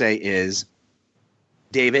want to say is,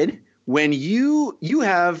 David, when you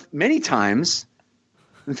have many times,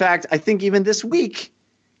 in fact, I think even this week,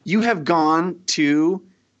 you have gone to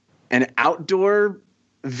an outdoor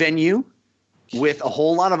venue with a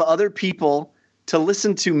whole lot of other people to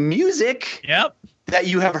listen to music that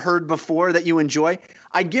you have heard before that you enjoy.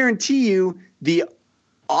 I guarantee you the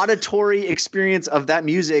auditory experience of that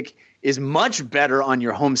music is much better on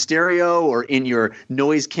your home stereo or in your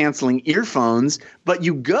noise-canceling earphones, but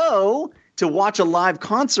you go to watch a live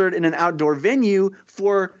concert in an outdoor venue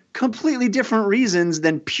for completely different reasons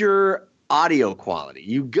than pure audio quality.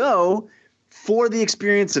 You go for the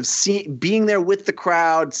experience of being there with the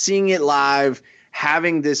crowd, seeing it live,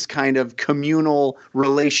 having this kind of communal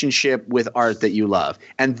relationship with art that you love.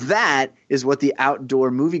 And that is what the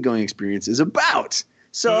outdoor movie-going experience is about.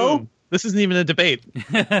 So this isn't even a debate.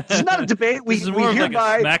 This is not a debate. This is more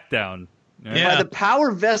hereby, like a smackdown. By the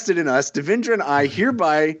power vested in us, Devindra and I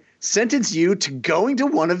hereby sentence you to going to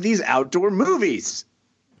one of these outdoor movies.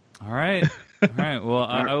 All right. Well,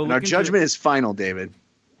 our judgment is final, David.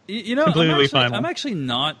 You know, Completely I'm actually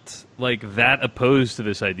not like that opposed to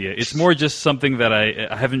this idea. It's more just something that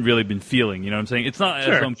I haven't really been feeling. You know what I'm saying? It's not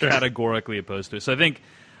as though I'm categorically opposed to it. So I think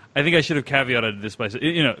I should have caveated this by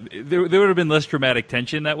saying, there would have been less dramatic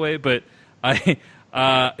tension that way. But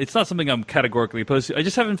it's not something I'm categorically opposed to. I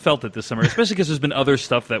just haven't felt it this summer, especially because there's been other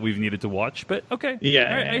stuff that we've needed to watch. But okay,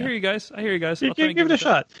 I hear you guys. I'll try and give it a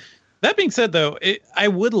shot. That being said, though, I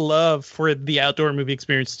would love for the outdoor movie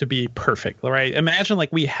experience to be perfect, right? Imagine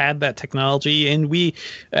like we had that technology and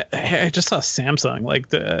I just saw Samsung, like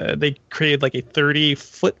they created like a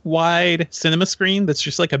 30-foot wide cinema screen that's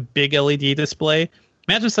just like a big LED display.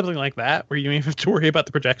 Imagine something like that where you don't even have to worry about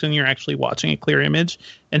the projection. You're actually watching a clear image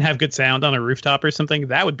and have good sound on a rooftop or something.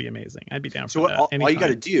 That would be amazing. I'd be down for that. So all you got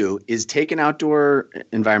to do is take an outdoor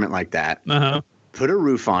environment like that, put a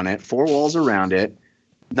roof on it, 4 walls around it,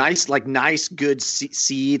 nice good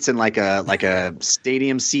seats and like a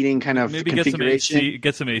stadium seating kind of configuration. Maybe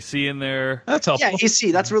get some AC in there. That's helpful. Yeah,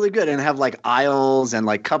 AC. That's really good. And have like aisles and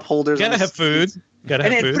like cup holders. Gotta have food. Put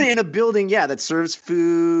it in a building, that serves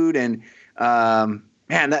food. And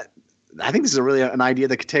man, I think this is really an idea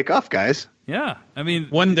that could take off, guys. Yeah, I mean,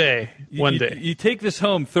 one day. You take this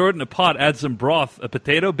home, throw it in a pot, add some broth, a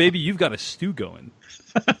potato, baby, you've got a stew going.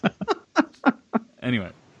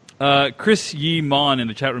 Anyway. Chris Yee Mon in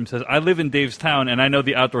the chat room says, I live in Dave's town, and I know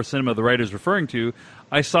the outdoor cinema the writer is referring to.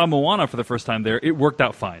 I saw Moana for the first time there. It worked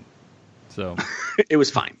out fine. So it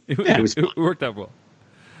was fine. It worked out well.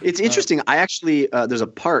 It's interesting. I actually there's a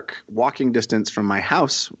park walking distance from my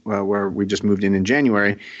house where we just moved in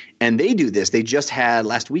January, and they do this. They just had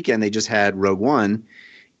last weekend. They just had Rogue One,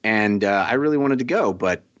 and I really wanted to go,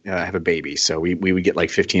 but I have a baby, so we would get like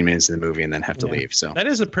 15 minutes in the movie and then have to leave. So that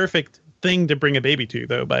is a perfect thing to bring a baby to,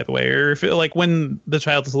 though. By the way, or if like when the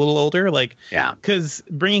child is a little older, like because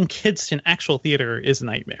bringing kids to an actual theater is a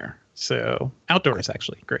nightmare. So outdoors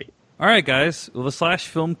actually great. All right, guys. Well, the Slash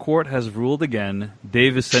Film Court has ruled again.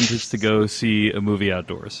 Dave is sentenced to go see a movie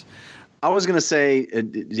outdoors. I was going to say,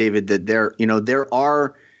 David, that there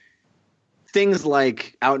are things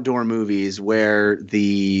like outdoor movies where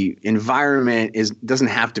the environment doesn't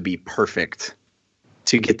have to be perfect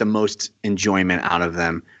to get the most enjoyment out of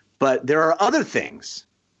them. But there are other things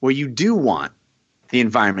where you do want the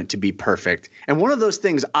environment to be perfect. And one of those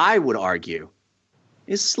things, I would argue,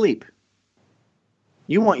 is sleep.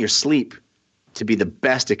 You want your sleep to be the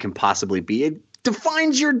best it can possibly be. It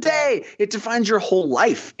defines your day. It defines your whole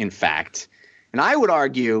life, in fact. And I would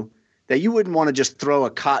argue that you wouldn't want to just throw a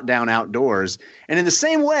cot down outdoors. And in the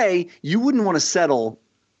same way, you wouldn't want to settle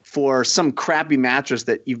for some crappy mattress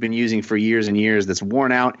that you've been using for years and years that's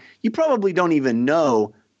worn out. You probably don't even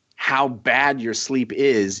know how bad your sleep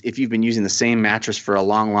is if you've been using the same mattress for a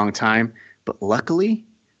long, long time. But luckily,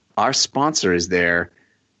 our sponsor is there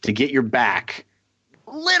to get your back,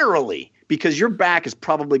 literally, because your back is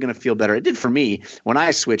probably going to feel better. It did for me when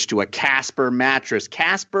I switched to a Casper mattress.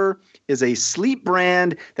 Casper is a sleep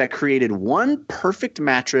brand that created one perfect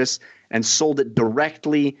mattress and sold it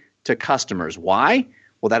directly to customers. Why?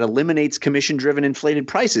 Well, that eliminates commission-driven inflated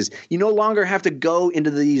prices. You no longer have to go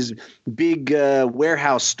into these big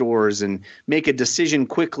warehouse stores and make a decision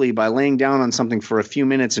quickly by laying down on something for a few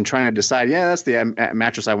minutes and trying to decide, that's the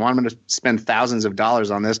mattress I want. I'm going to spend thousands of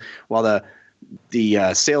dollars on this, while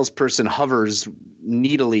the salesperson hovers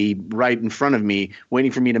needily right in front of me,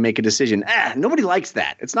 waiting for me to make a decision. Nobody likes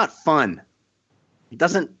that. It's not fun. It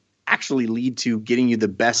doesn't actually lead to getting you the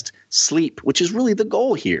best sleep, which is really the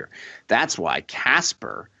goal here. That's why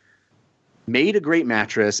Casper made a great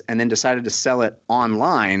mattress and then decided to sell it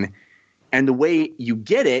online. And the way you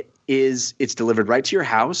get it is it's delivered right to your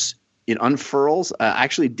house. It unfurls. I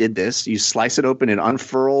actually did this. You slice it open, it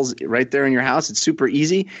unfurls right there in your house. It's super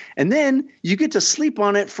easy. And then you get to sleep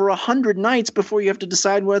on it for 100 nights before you have to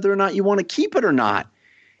decide whether or not you want to keep it or not.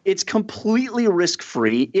 It's completely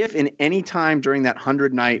risk-free. If in any time during that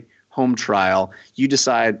 100-night home trial you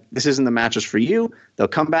decide this isn't the mattress for you, they'll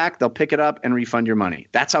come back, they'll pick it up, and refund your money.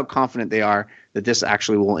 That's how confident they are that this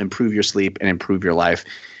actually will improve your sleep and improve your life.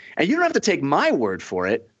 And you don't have to take my word for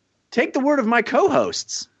it. Take the word of my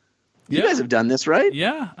co-hosts. You guys have done this, right?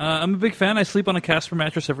 Yeah, I'm a big fan. I sleep on a Casper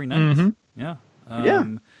mattress every night. Mm-hmm. Yeah.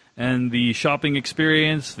 And the shopping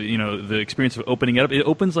experience, the experience of opening it up, it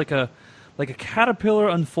opens like a caterpillar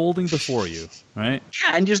unfolding before you, right?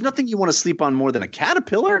 Yeah, and there's nothing you want to sleep on more than a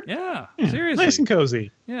caterpillar. Yeah, seriously. Nice and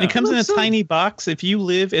cozy. Yeah. It comes in a tiny box. If you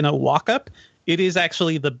live in a walk-up, it is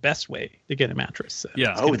actually the best way to get a mattress. So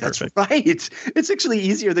that's perfect. Right. It's actually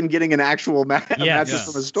easier than getting an actual mattress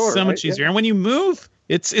from a store. So much easier. And when you move,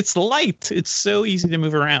 it's light. It's so easy to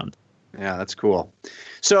move around. Yeah, that's cool.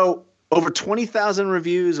 So over 20,000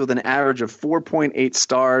 reviews with an average of 4.8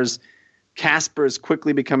 stars. Casper is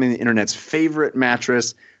quickly becoming the internet's favorite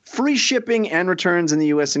mattress. Free shipping and returns in the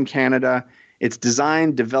U.S. and Canada. It's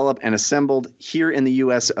designed, developed, and assembled here in the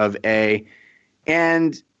U.S. of A.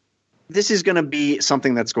 And this is going to be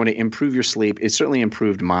something that's going to improve your sleep. It certainly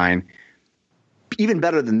improved mine. Even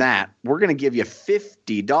better than that, we're going to give you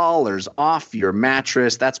 $50 off your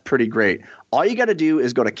mattress. That's pretty great. All you got to do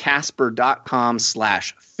is go to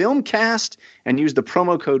casper.com/filmcast and use the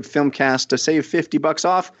promo code filmcast to save $50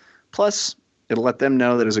 off. Plus, it'll let them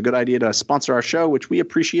know that it's a good idea to sponsor our show, which we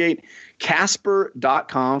appreciate.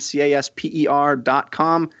 Casper.com,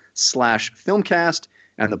 CASPER.com/filmcast,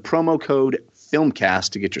 and the promo code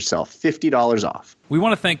filmcast to get yourself $50 off. We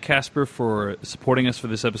want to thank Casper for supporting us for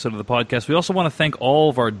this episode of the podcast. We also want to thank all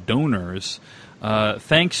of our donors.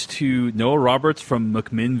 Thanks to Noah Roberts from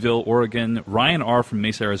McMinnville, Oregon, Ryan R. from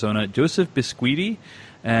Mesa, Arizona, Joseph Bisquiti,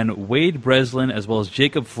 and Wade Breslin, as well as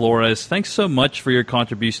Jacob Flores. Thanks so much for your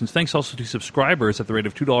contributions. Thanks also to subscribers at the rate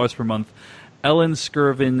of $2 per month. Ellen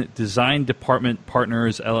Skirvin, Design Department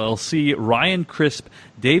Partners, LLC, Ryan Crisp,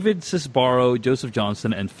 David Cisbaro, Joseph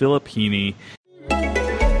Johnson, and Philip Heaney.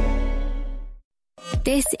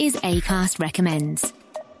 This is Acast Recommends.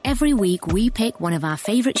 Every week we pick one of our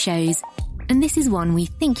favorite shows, and this is one we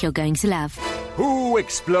think you're going to love. Who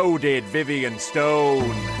exploded Vivian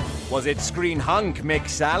Stone? Was it Screen Hunk Mick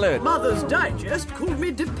Salad? Mother's Digest called me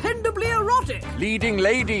dependably erotic. Leading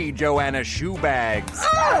Lady Joanna Shoebags?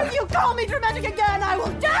 Oh, if you call me dramatic again, I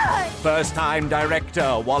will die! First-time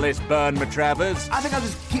director Wallace Byrne Matravers? I think I'll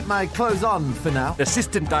just keep my clothes on for now.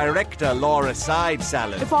 Assistant director Laura Side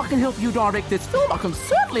Salad? If I can help you direct this film, I can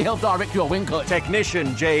certainly help direct your Winkle.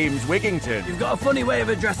 Technician James Wigington? You've got a funny way of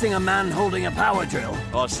addressing a man holding a power drill.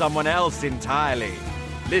 Or someone else entirely?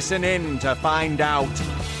 Listen in to find out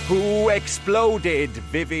who exploded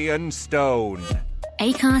Vivian Stone.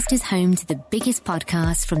 Acast is home to the biggest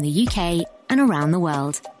podcasts from the UK and around the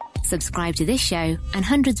world. Subscribe to this show and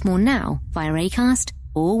hundreds more now via Acast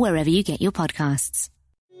or wherever you get your podcasts.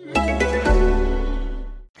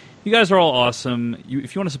 You guys are all awesome.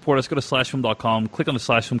 If you want to support us, go to slashfilm.com, click on the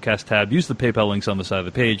 /filmcast tab, use the PayPal links on the side of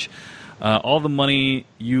the page. All the money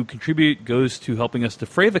you contribute goes to helping us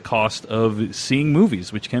defray the cost of seeing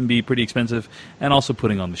movies, which can be pretty expensive, and also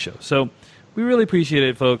putting on the show. So we really appreciate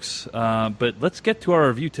it, folks. But let's get to our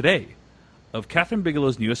review today of Kathryn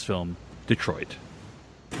Bigelow's newest film, Detroit.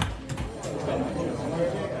 I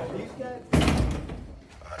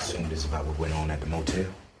assume this is about what went on at the motel.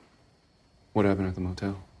 What happened at the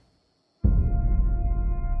motel?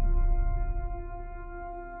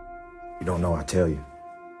 You don't know, I tell you.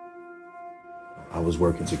 I was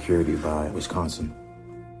working security by Wisconsin,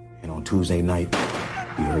 and on Tuesday night,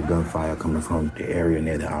 we heard gunfire coming from the area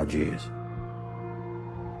near the Algiers.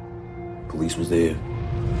 Police was there.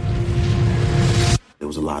 There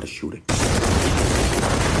was a lot of shooting.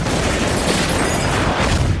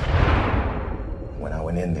 When I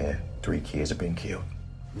went in there, 3 kids had been killed.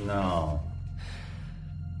 No.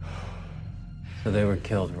 So they were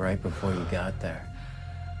killed right before you got there.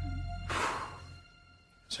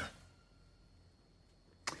 Sir.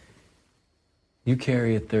 You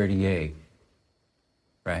carry a .38,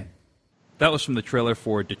 right? That was from the trailer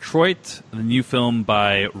for Detroit, the new film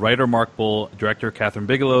by writer Mark Bull, director Kathryn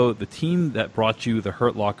Bigelow, the team that brought you The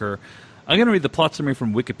Hurt Locker. I'm going to read the plot summary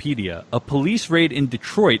from Wikipedia. A police raid in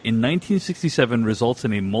Detroit in 1967 results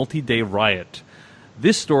in a multi-day riot.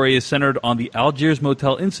 This story is centered on the Algiers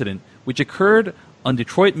Motel incident, which occurred on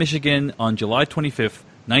Detroit, Michigan on July 25th,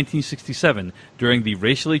 1967, during the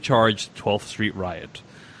racially charged 12th Street riot.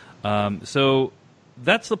 So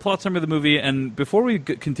that's the plot summary of the movie. And before we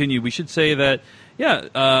continue, we should say that,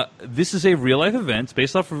 this is a real-life event. It's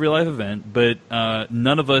based off of a real-life event, but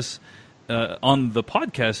none of us on the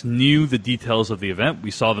podcast knew the details of the event.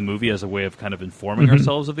 We saw the movie as a way of kind of informing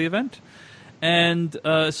ourselves of the event. And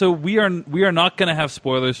so we are not going to have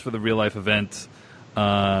spoilers for the real-life event.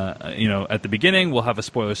 At the beginning, we'll have a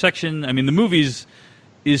spoiler section. I mean, the movie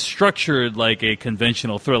is structured like a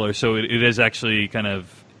conventional thriller, so it is actually kind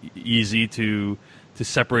of easy to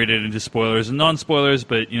separate it into spoilers and non-spoilers,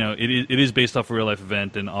 but it is based off a real life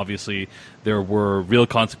event, and obviously there were real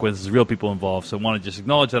consequences, real people involved, so I want to just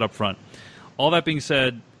acknowledge that up front. All that being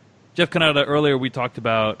said, Jeff Canada, earlier we talked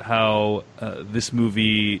about how this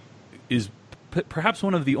movie is perhaps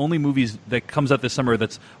one of the only movies that comes out this summer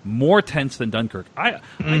that's more tense than Dunkirk. I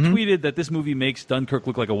tweeted that this movie makes Dunkirk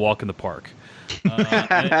look like a walk in the park.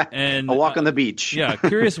 And a walk on the beach. Yeah,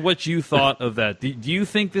 curious what you thought of that. Do you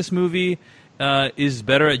think this movie is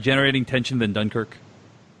better at generating tension than Dunkirk?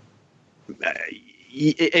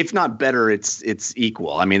 If not better, it's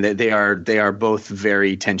equal. I mean, they are both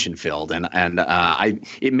very tension filled, and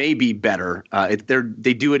it may be better.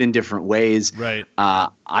 They do it in different ways. Right.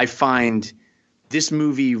 I find this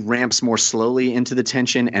movie ramps more slowly into the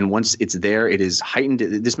tension, and once it's there, it is heightened.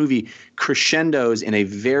 This movie crescendos in a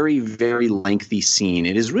very, very lengthy scene.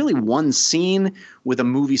 It is really one scene with a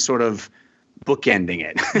movie sort of bookending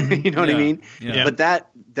it. You know what I mean? Yeah. But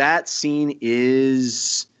that scene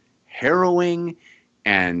is harrowing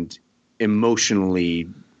and emotionally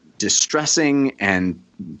distressing and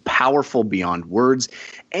powerful beyond words.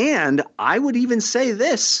 And I would even say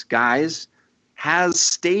this, guys, has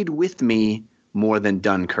stayed with me more than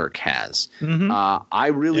Dunkirk has. I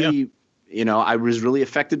really, I was really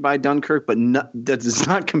affected by Dunkirk, but that does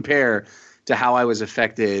not compare to how I was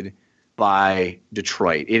affected by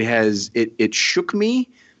Detroit. It shook me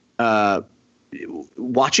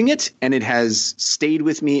watching it, and it has stayed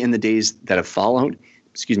with me in the days that have followed.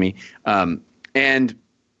 Excuse me. And I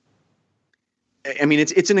mean,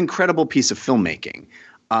 it's an incredible piece of filmmaking.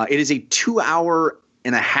 It is a 2.5-hour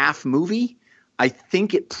movie. I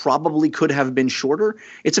think it probably could have been shorter.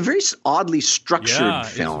 It's a very oddly structured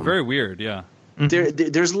film. It's very weird, yeah.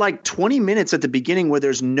 There's like 20 minutes at the beginning where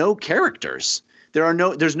there's no characters. You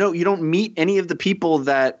don't meet any of the people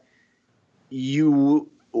that you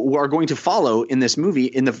are going to follow in this movie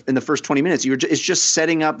in the first 20 minutes. It's just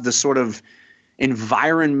setting up the sort of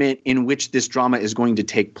environment in which this drama is going to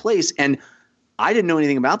take place. And I didn't know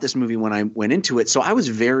anything about this movie when I went into it, so I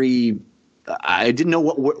didn't know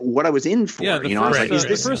what I was in for. Yeah,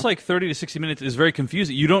 the first like 30 to 60 minutes is very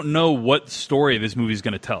confusing. You don't know what story this movie is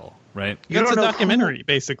going to tell, right? It's a documentary,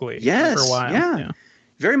 basically. Yes, for a while. Yeah,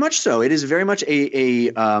 very much so. It is very much a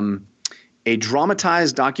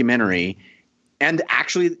dramatized documentary, and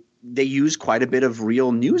actually they use quite a bit of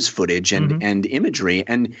real news footage and imagery,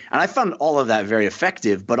 and I found all of that very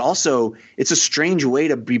effective. But also, it's a strange way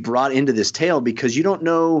to be brought into this tale because you don't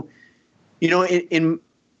know,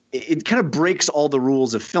 it kind of breaks all the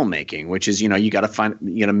rules of filmmaking, which is, you got to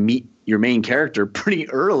meet your main character pretty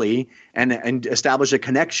early and establish a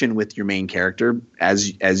connection with your main character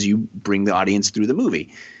as you bring the audience through the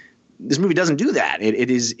movie. This movie doesn't do that.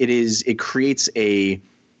 It creates a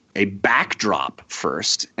backdrop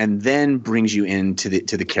first and then brings you into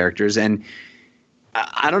the characters. And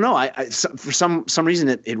I don't know. For some reason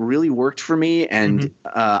it really worked for me, and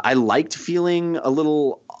I liked feeling a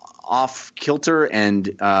little off kilter and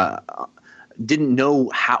didn't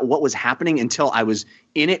know what was happening until I was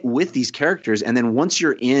in it with these characters. And then once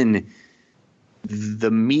you're in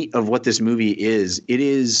the meat of what this movie is, it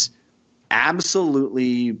is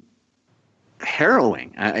absolutely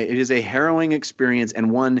harrowing. It is a harrowing experience,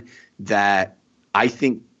 and one that I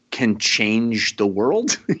think can change the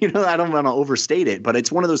world. I don't want to overstate it, but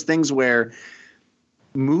it's one of those things where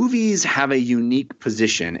movies have a unique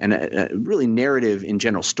position, and a really narrative in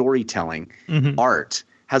general, storytelling, art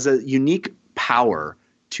has a unique power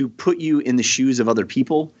to put you in the shoes of other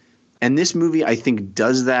people. And this movie, I think,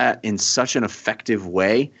 does that in such an effective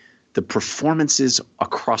way. The performances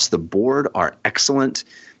across the board are excellent.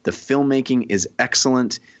 The filmmaking is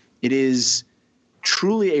excellent. It is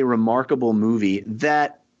truly a remarkable movie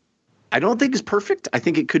that I don't think is perfect. I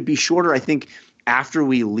think it could be shorter. I think after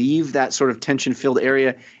we leave that sort of tension-filled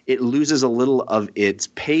area, it loses a little of its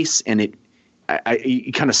pace, and it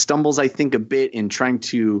kind of stumbles, I think, a bit in trying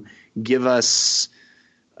to give us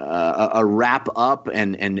a wrap up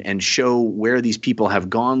and show where these people have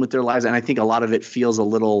gone with their lives. And I think a lot of it feels a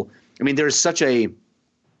little – I mean, there's such a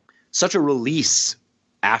release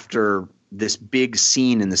after this big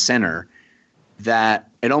scene in the center that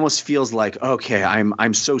it almost feels like, okay,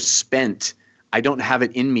 I'm so spent – I don't have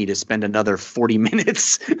it in me to spend another 40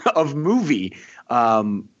 minutes of movie.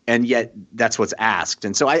 And yet that's what's asked.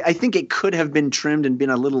 And so I think it could have been trimmed and been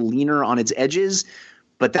a little leaner on its edges,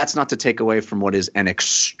 but that's not to take away from what is an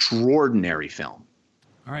extraordinary film.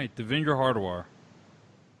 All right, Devendra Hardawar.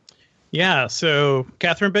 Yeah, so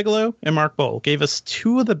Catherine Bigelow and Mark Boal gave us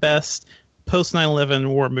two of the best post 9/11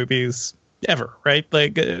 war movies ever, right?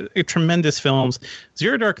 Like tremendous films.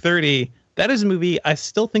 Zero Dark 30. That is a movie I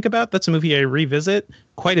still think about. That's a movie I revisit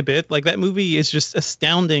quite a bit. Like, that movie is just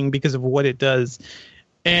astounding because of what it does.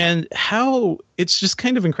 And how it's just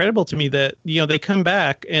kind of incredible to me that, they come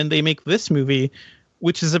back and they make this movie,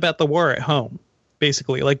 which is about the war at home,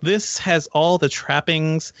 basically. Like, this has all the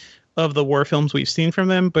trappings of the war films we've seen from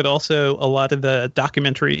them, but also a lot of the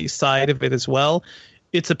documentary side of it as well.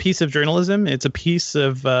 It's a piece of journalism. It's a piece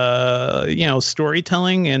of,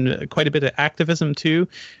 storytelling and quite a bit of activism, too.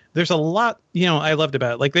 There's a lot, I loved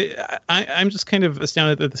about it. Like, I'm just kind of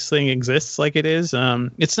astounded that this thing exists like it is.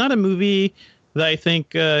 It's not a movie that I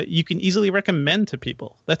think you can easily recommend to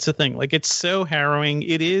people. That's the thing. Like, it's so harrowing.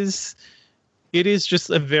 It is just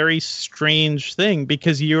a very strange thing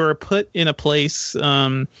because you're put in a place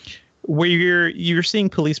where you're seeing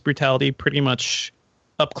police brutality pretty much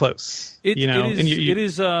up close. It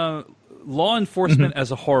is law enforcement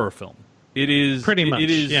as a horror film. It is pretty much.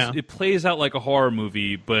 It plays out like a horror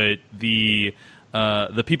movie, but the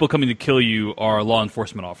people coming to kill you are law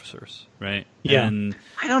enforcement officers, right? Yeah. And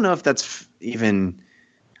I don't know if that's even.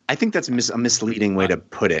 I think that's a misleading way to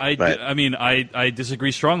put it. I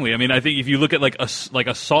disagree strongly. I mean, I think if you look at like a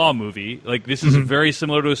Saw movie, like this is very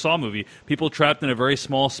similar to a Saw movie. People trapped in a very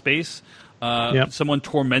small space. Someone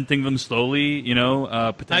tormenting them slowly.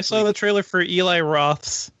 Potentially. I saw the trailer for Eli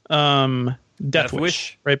Roth's Death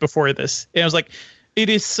Wish right before this, and I was like, it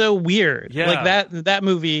is so weird. Yeah. Like that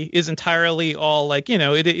movie is entirely all like,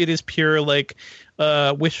 it is pure like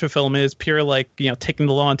wish fulfillment. Is pure like, taking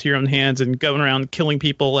the law into your own hands and going around killing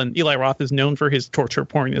people. And Eli Roth is known for his torture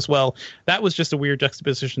porn as well. That was just a weird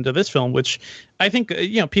juxtaposition to this film, which I think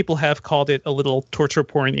people have called it a little torture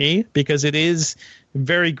porn-y because it is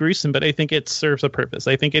very gruesome, but I think it serves a purpose.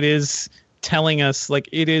 I think it is telling us, like,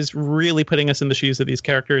 it is really putting us in the shoes of these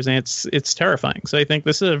characters, and it's terrifying. So I think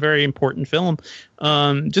this is a very important film,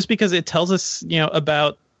 just because it tells us,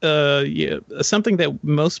 about something that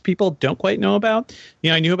most people don't quite know about.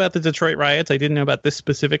 I knew about the Detroit riots. I didn't know about this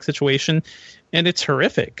specific situation, and it's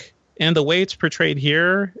horrific. And the way it's portrayed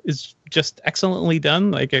here is just excellently done,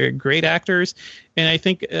 like great actors. And I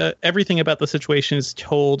think everything about the situation is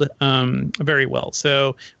told very well.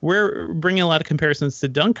 So we're bringing a lot of comparisons to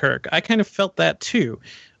Dunkirk. I kind of felt that too.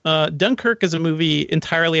 Dunkirk is a movie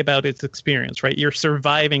entirely about its experience, right? You're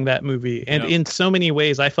surviving that movie. And in so many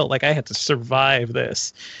ways, I felt like I had to survive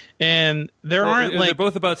this. And there aren't they're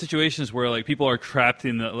both about situations where like people are trapped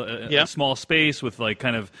in a small space with like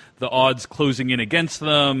kind of the odds closing in against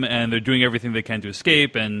them, and they're doing everything they can to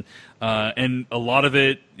escape, and a lot of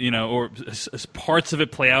it, or parts of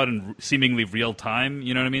it play out in seemingly real time.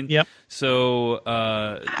 You know what I mean? Yep. So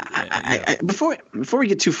before we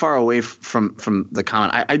get too far away from the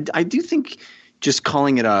comment, I do think just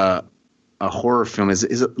calling it a horror film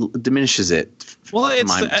diminishes it. Well,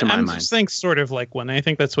 I'm just saying sort of like one. I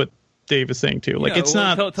think that's what Dave is saying too. Like it's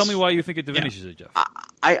not. Tell me why you think it diminishes it, Jeff.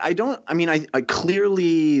 I don't. I mean, I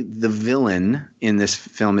clearly the villain in this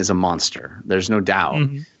film is a monster. There's no doubt.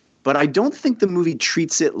 Mm-hmm. But I don't think the movie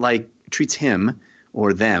treats him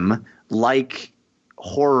or them like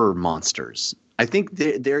horror monsters. I think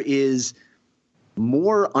there is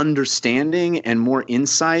more understanding and more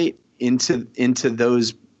insight into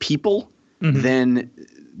those people than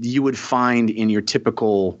you would find in your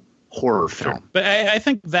typical horror film. Sure. But I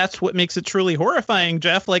think that's what makes it truly horrifying,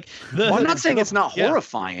 Jeff. Like, I'm not saying it's not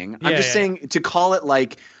horrifying. I'm just saying to call it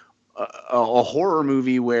like a horror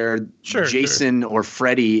movie where Jason or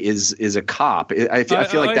Freddy is a cop. I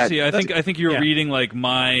feel like that. See. I think you're reading like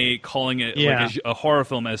my calling it like a horror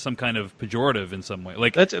film as some kind of pejorative in some way.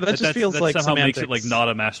 Like that just feels like somehow semantics. Makes it like not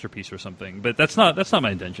a masterpiece or something. But that's not my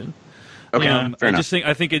intention. Okay, fair enough.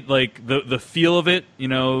 I think it like the feel of it,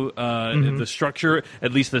 the structure.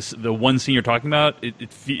 At least the one scene you're talking about,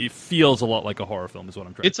 it feels a lot like a horror film. Is what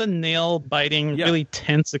I'm trying. It's a nail biting, really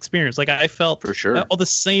tense experience. Like I felt for sure all the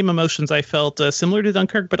same emotions I felt similar to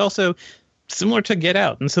Dunkirk, but also similar to Get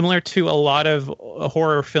Out and similar to a lot of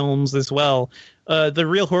horror films as well. The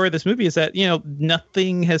real horror of this movie is that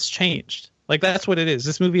nothing has changed. Like that's what it is.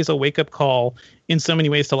 This movie is a wake up call in so many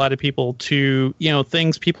ways to a lot of people to,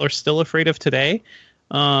 things people are still afraid of today.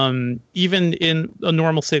 Even in a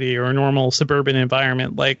normal city or a normal suburban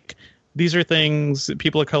environment, like these are things that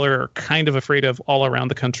people of color are kind of afraid of all around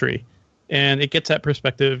the country. And it gets that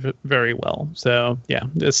perspective very well. So yeah,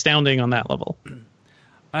 astounding on that level.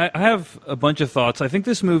 I have a bunch of thoughts. I think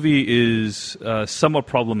this movie is somewhat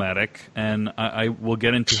problematic, and I will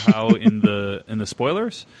get into how in the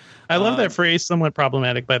spoilers. I love that phrase, somewhat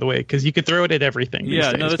problematic, by the way, because you could throw it at everything these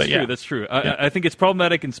days. No, that's true. That's true. I think it's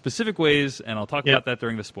problematic in specific ways, and I'll talk about that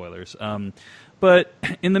during the spoilers. But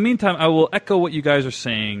in the meantime, I will echo what you guys are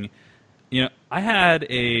saying. I had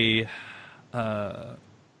a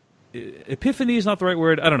epiphany is not the right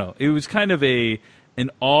word. I don't know. It was kind of an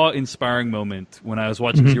awe-inspiring moment when I was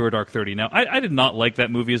watching Zero Dark 30. Now, I did not like that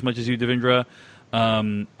movie as much as you, Devindra.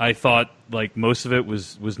 I thought like most of it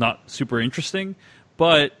was not super interesting,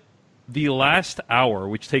 but the last hour,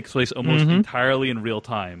 which takes place almost entirely in real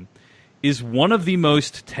time, is one of the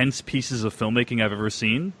most tense pieces of filmmaking I've ever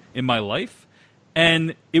seen in my life.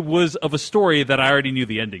 And it was of a story that I already knew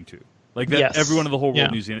the ending to. Like that everyone in the whole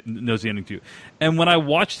world knows the ending to. And when I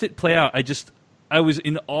watched it play out, I was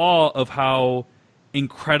in awe of how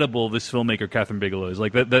incredible this filmmaker, Catherine Bigelow, is.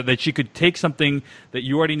 Like that she could take something that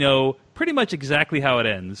you already know pretty much exactly how it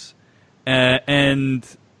ends and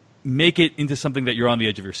make it into something that you're on the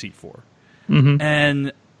edge of your seat for.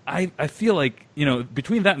 And I feel like,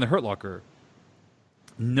 between that and The Hurt Locker,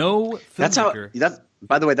 no filmmaker...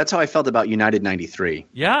 By the way, that's how I felt about United 93.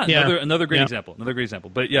 Yeah. Another great example. Another great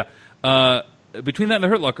example. But between that and The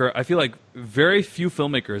Hurt Locker, I feel like very few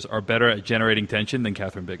filmmakers are better at generating tension than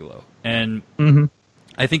Catherine Bigelow. And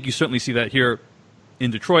I think you certainly see that here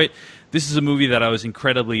in Detroit. This is a movie that I was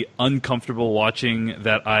incredibly uncomfortable watching,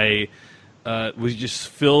 that I... was just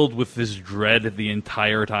filled with this dread the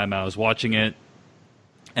entire time I was watching it.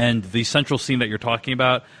 And the central scene that you're talking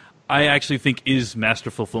about, I actually think is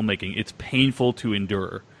masterful filmmaking. It's painful to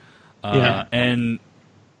endure. And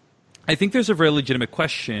I think there's a very legitimate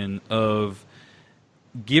question of,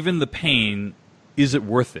 given the pain, is it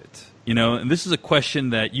worth it? And this is a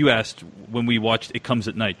question that you asked when we watched It Comes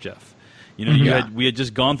at Night, Jeff. We had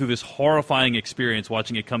just gone through this horrifying experience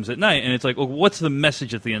watching It Comes at Night, and it's like, well, what's the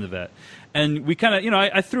message at the end of that? And we kind of,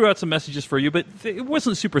 I threw out some messages for you, but it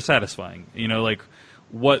wasn't super satisfying. Like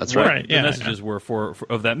what the messages were for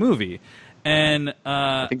of that movie. And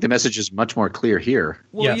I think the message is much more clear here.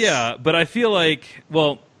 Well, but I feel like,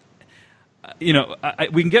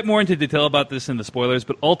 we can get more into detail about this in the spoilers,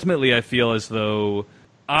 but ultimately I feel as though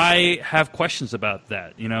I have questions about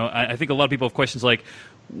that. I think a lot of people have questions like,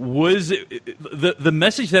 was the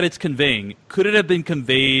message that it's conveying, could it have been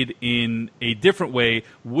conveyed in a different way?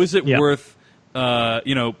 Was it worth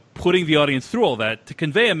putting the audience through all that to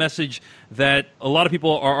convey a message that a lot of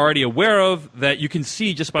people are already aware of, that you can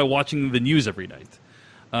see just by watching the news every night?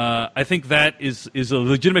 I think that is a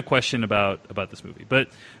legitimate question about this movie. But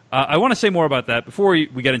I want to say more about that. Before we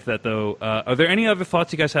get into that, though, are there any other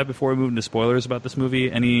thoughts you guys have before we move into spoilers about this movie?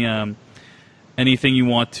 Anything you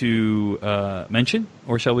want to mention,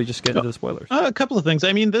 or shall we just get into the spoilers? A couple of things.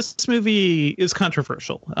 I mean, this movie is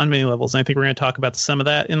controversial on many levels, and I think we're going to talk about some of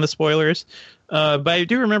that in the spoilers. But I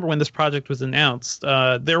do remember when this project was announced,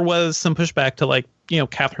 there was some pushback to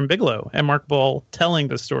Catherine Bigelow and Mark Ball telling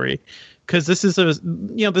the story, because this is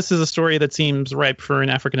a story that seems ripe for an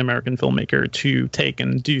African American filmmaker to take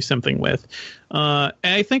and do something with. And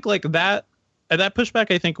I think that pushback,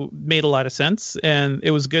 I think, made a lot of sense, and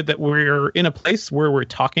it was good that we're in a place where we're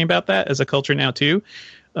talking about that as a culture now too.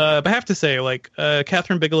 But I have to say,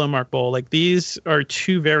 Catherine Bigelow and Mark Ball, these are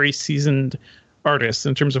two very seasoned artists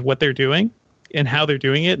in terms of what they're doing and how they're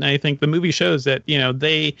doing it. And I think the movie shows that,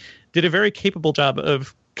 they did a very capable job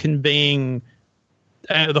of conveying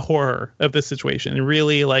the horror of this situation and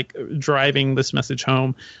really driving this message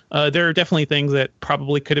home. There are definitely things that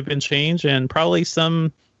probably could have been changed, and probably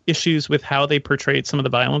some issues with how they portrayed some of the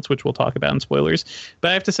violence, which we'll talk about in spoilers. But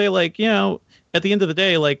I have to say, at the end of the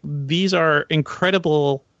day, these are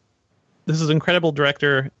incredible. This is an incredible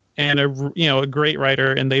director and a great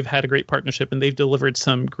writer, and they've had a great partnership, and they've delivered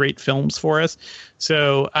some great films for us.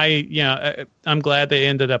 So I'm glad they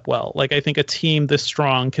ended up well. I think a team this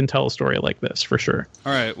strong can tell a story like this for sure.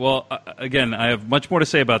 All right. Well, again, I have much more to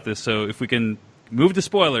say about this. So if we can move to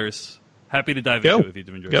spoilers. Happy to dive into it with you,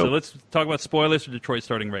 Devindra. So let's talk about spoilers for Detroit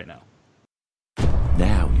starting right now.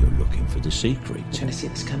 Now you're looking for the secret. You're going to see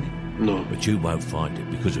this coming? No. But you won't find it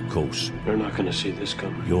because, of course, you're not going to see this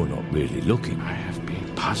coming. You're not really looking. I have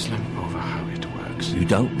been puzzling over how it works. You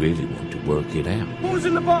don't really want to work it out. Who's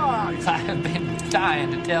in the box? I have been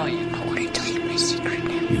dying to tell you. I want to tell you my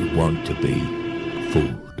secret. You want to be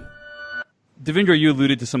fooled. Devindra, you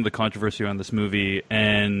alluded to some of the controversy around this movie,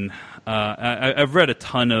 and I've read a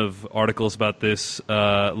ton of articles about this.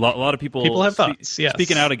 A lot of people have thoughts, yes.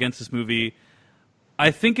 Speaking out against this movie.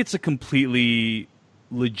 I think it's a completely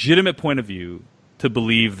legitimate point of view to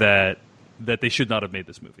believe that they should not have made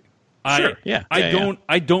this movie. Sure.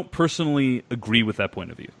 I don't personally agree with that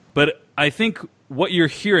point of view, but I think what you're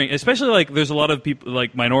hearing, especially there's a lot of people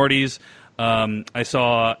minorities. I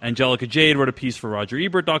saw Angelica Jade wrote a piece for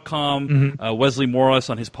RogerEbert.com. Mm-hmm. Wesley Morris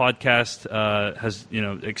on his podcast has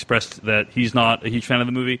expressed that he's not a huge fan of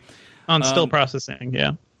the movie. On Still Processing,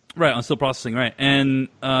 yeah. Right, on Still Processing, right. And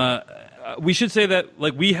we should say that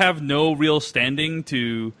we have no real standing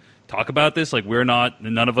to talk about this.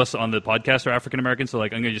 None of us on the podcast are African American, so I'm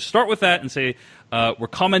going to just start with that and say we're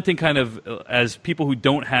commenting kind of as people who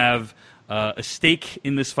don't have a stake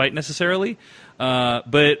in this fight necessarily.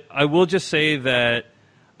 But I will just say that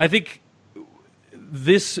I think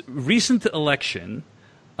this recent election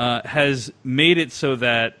has made it so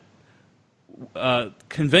that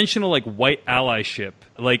conventional white allyship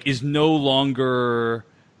is no longer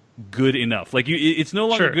good enough. It's no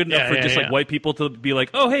longer good enough for just white people to be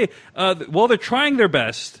oh hey, they're trying their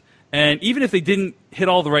best, and even if they didn't hit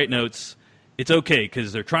all the right notes, it's okay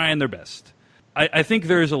because they're trying their best. I think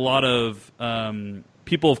there's a lot of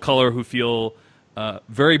people of color who feel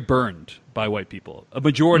very burned by white people, a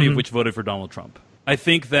majority of which voted for Donald Trump. I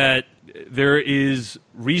think that there is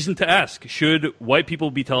reason to ask, should white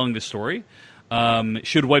people be telling this story?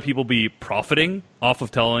 Should white people be profiting off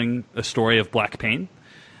of telling a story of black pain?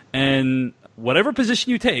 And whatever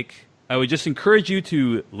position you take, I would just encourage you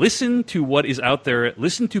to listen to what is out there,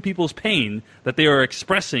 listen to people's pain that they are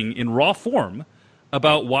expressing in raw form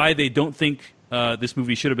about why they don't think this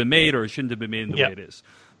movie should have been made or shouldn't have been made in the way it is.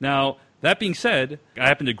 Now, that being said, I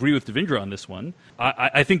happen to agree with Devindra on this one.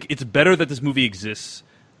 I think it's better that this movie exists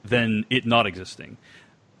than it not existing.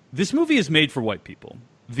 This movie is made for white people.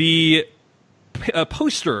 The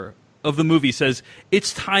poster of the movie says,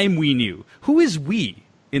 "It's time we knew." Who is we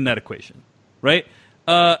in that equation, right?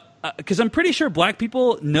 Because I'm pretty sure black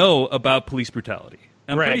people know about police brutality.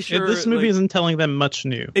 I'm pretty sure this movie isn't telling them much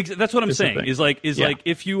new. That's what I'm saying.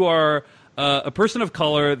 If you are a person of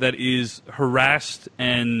color that is harassed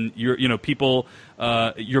and your people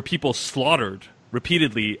slaughtered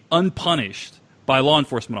repeatedly, unpunished by law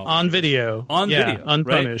enforcement officers on video,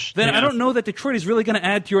 unpunished, right? Then I don't know that Detroit is really going to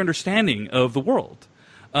add to your understanding of the world.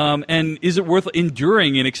 And is it worth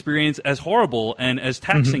enduring an experience as horrible and as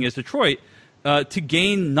taxing as Detroit to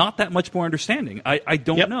gain not that much more understanding? I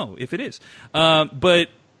don't know if it is.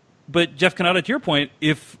 But Jeff Cannata, to your point,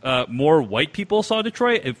 if more white people saw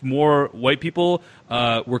Detroit, if more white people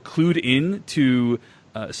were clued in to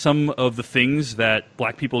some of the things that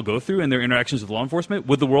black people go through in their interactions with law enforcement,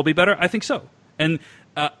 would the world be better? I think so. And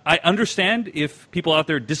I understand if people out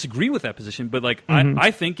there disagree with that position, but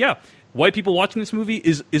I think, white people watching this movie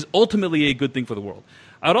is ultimately a good thing for the world.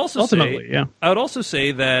 I would also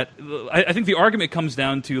say that I think the argument comes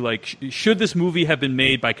down to should this movie have been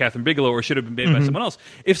made by Catherine Bigelow or should it have been made by someone else?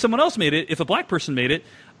 If someone else made it, if a black person made it,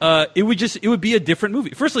 it would be a different movie.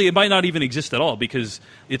 Firstly, it might not even exist at all because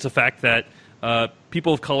it's a fact that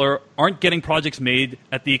people of color aren't getting projects made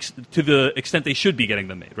to the extent they should be getting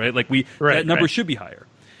them made. Right? That number should be higher.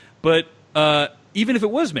 But even if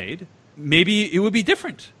it was made, maybe it would be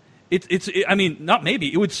different. Not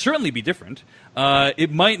maybe. It would certainly be different.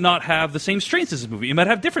 It might not have the same strengths as this movie. It might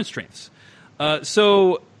have different strengths.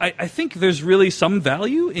 So I think there's really some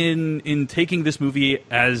value in taking this movie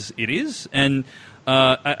as it is. And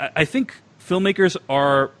I think filmmakers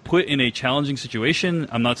are put in a challenging situation.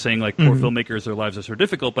 I'm not saying poor filmmakers, their lives are so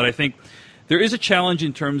difficult, but I think there is a challenge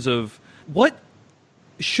in terms of what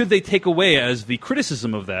should they take away as the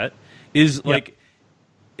criticism of that is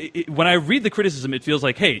when I read the criticism, it feels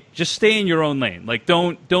like, hey, just stay in your own lane.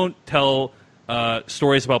 Don't tell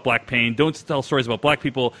stories about black pain. Don't tell stories about black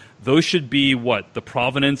people. Those should be the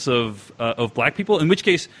provenance of black people. In which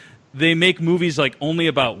case, they make movies only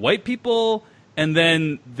about white people, and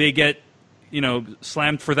then they get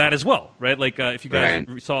slammed for that as well, right? If you guys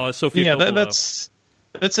saw Sophia Coppola,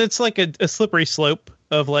 it's like a slippery slope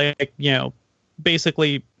of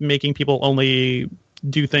basically making people only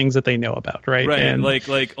do things that they know about, right? Right, and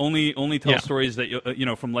only tell stories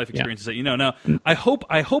that from life experiences that you know. Now, I hope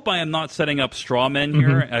I am not setting up straw men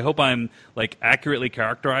here. I hope I'm accurately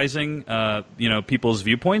characterizing people's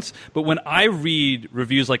viewpoints. But when I read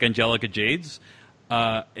reviews like Angelica Jade's,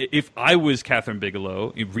 if I was Catherine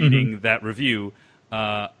Bigelow reading that review,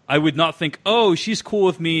 I would not think, oh, she's cool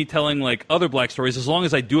with me telling other black stories as long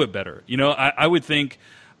as I do it better. I would think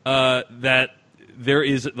that there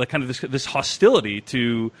is kind of this hostility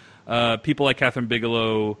to people like Catherine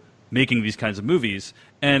Bigelow making these kinds of movies.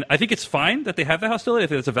 And I think it's fine that they have that hostility. I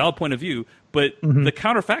think that's a valid point of view. But the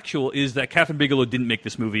counterfactual is that Catherine Bigelow didn't make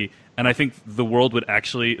this movie, and I think the world would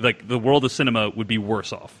actually the world of cinema would be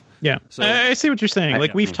worse off. Yeah, so, I see what you're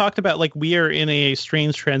saying. We've talked about we are in a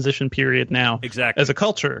strange transition period now, exactly, as a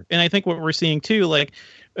culture, and I think what we're seeing too,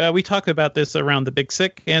 we talk about this around The Big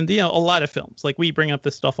Sick, and a lot of films. We bring up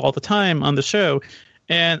this stuff all the time on the show,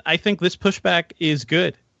 and I think this pushback is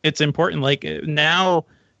good. It's important. Now,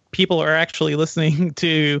 people are actually listening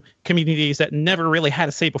to communities that never really had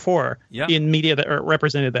a say before in media that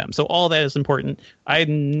represented them. So all that is important.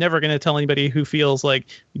 I'm never going to tell anybody who feels like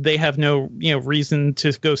they have no reason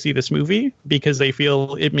to go see this movie because they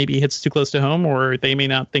feel it maybe hits too close to home, or they may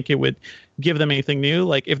not think it would give them anything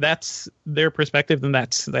new. If that's their perspective, then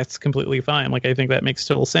that's completely fine. I think that makes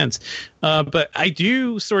total sense. But I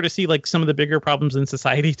do sort of see some of the bigger problems in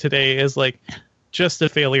society today as just a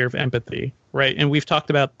failure of empathy, right? And we've talked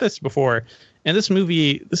about this before. And this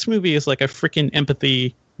movie is like a freaking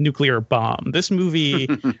empathy nuclear bomb. This movie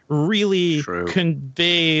really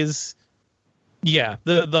conveys,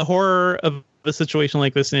 the horror of a situation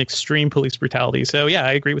like this and extreme police brutality. So yeah,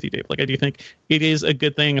 I agree with you, Dave. I do think it is a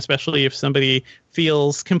good thing, especially if somebody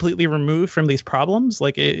feels completely removed from these problems.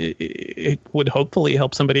 It would hopefully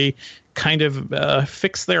help somebody kind of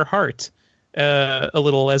fix their heart a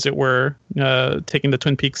little, as it were, taking the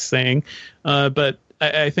Twin Peaks saying. But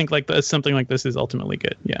I think something like this is ultimately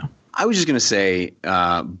good. Yeah. I was just going to say,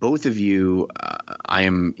 both of you, I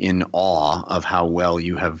am in awe of how well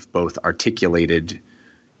you have both articulated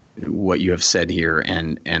what you have said here,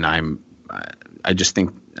 and I just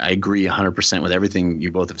think I agree 100% with everything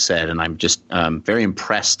you both have said, and I'm just very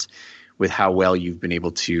impressed with how well you've been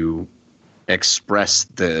able to express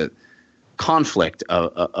the conflict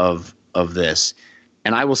of this.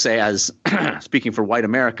 And I will say, as speaking for white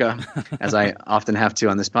America, as I often have to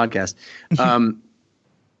on this podcast,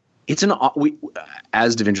 it's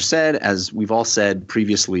as Devendra said, as we've all said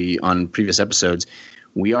previously on previous episodes,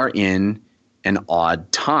 we are in an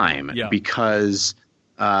odd time because,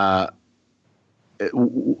 as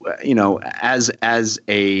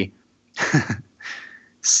a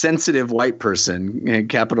sensitive white person,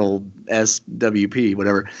 capital SWP,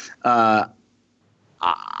 whatever,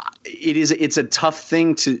 it's a tough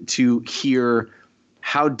thing to hear.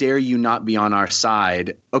 How dare you not be on our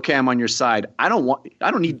side? Okay, I'm on your side. I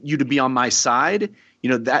don't need you to be on my side.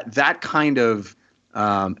 that kind of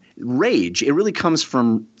rage. It really comes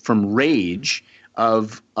from rage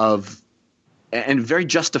of and very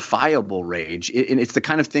justifiable rage. And it's the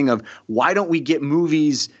kind of thing of, why don't we get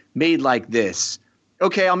movies made like this?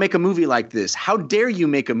 Okay, I'll make a movie like this. How dare you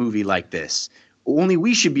make a movie like this? Only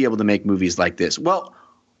we should be able to make movies like this. Well,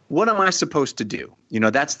 what am I supposed to do?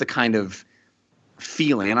 That's the kind of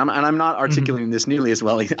feeling, and I'm not articulating this nearly as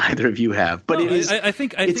well as either of you have. But it is. I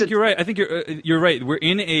think you're right. I think you're right. We're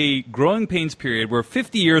in a growing pains period where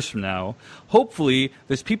 50 years from now, hopefully,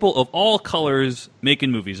 there's people of all colors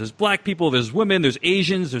making movies. There's black people, there's women, there's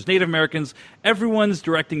Asians, there's Native Americans. Everyone's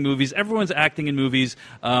directing movies. Everyone's acting in movies.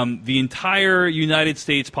 The entire United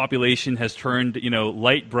States population has turned,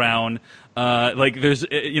 light brown. There's,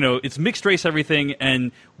 it's mixed race everything,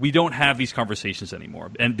 and we don't have these conversations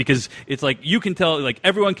anymore. And because it's like, you can tell, like,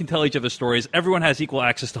 everyone can tell each other stories, everyone has equal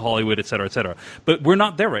access to Hollywood, et cetera, et cetera. But we're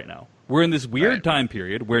not there right now. We're in this weird time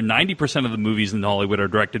period where 90% of the movies in Hollywood are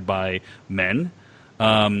directed by men.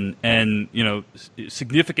 And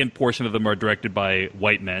significant portion of them are directed by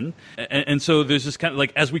white men, and so there's this kind of,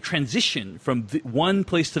 like, as we transition from one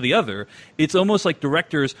place to the other, it's almost like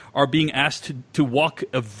directors are being asked to walk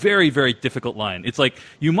a very, very difficult line. It's like,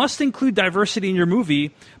 you must include diversity in your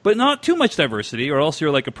movie, but not too much diversity, or else you're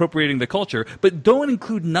like appropriating the culture. But don't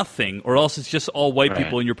include nothing, or else it's just all white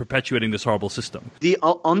people, and you're perpetuating this horrible system. The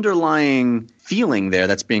underlying feeling there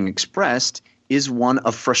that's being expressed is one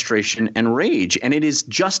of frustration and rage, and it is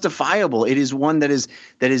justifiable. It is one that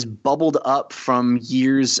is bubbled up from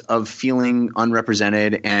years of feeling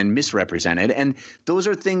unrepresented and misrepresented, and those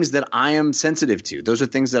are things that I am sensitive to. Those are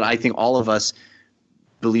things that I think all of us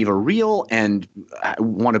believe are real and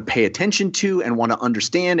want to pay attention to and want to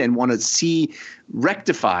understand and want to see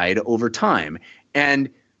rectified over time. And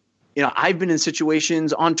I've been in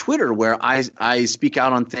situations on Twitter where I speak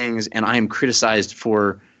out on things and I am criticized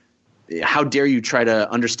for, how dare you try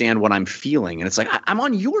to understand what I'm feeling? And it's like, I'm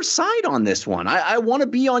on your side on this one. I want to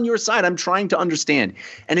be on your side. I'm trying to understand.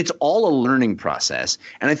 And it's all a learning process.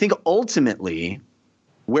 And I think ultimately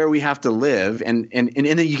where we have to live, and then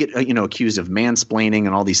you get accused of mansplaining and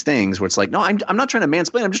all these things where it's like, no, I'm not trying to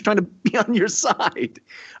mansplain. I'm just trying to be on your side.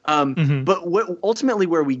 But ultimately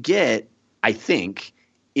where we get, I think,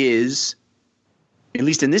 is, at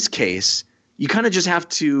least in this case, you kind of just have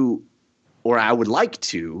to, or I would like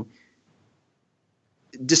to,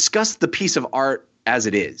 discuss the piece of art as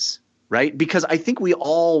it is, right? Because I think we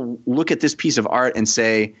all look at this piece of art and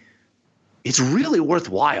say, it's really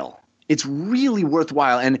worthwhile. It's really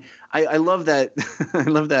worthwhile. And I love that. I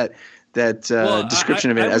love that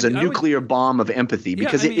description of it as a nuclear bomb of empathy,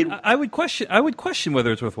 because I would question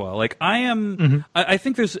whether it's worthwhile. Like, I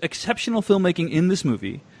think there's exceptional filmmaking in this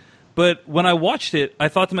movie, but when I watched it, I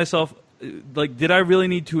thought to myself, like, did I really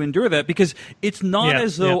need to endure that? Because it's not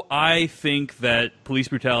as though I think that police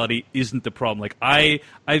brutality isn't the problem. Like,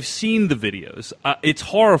 I've seen the videos. It's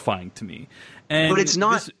horrifying to me. But it's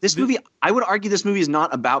not. This movie, I would argue, this movie is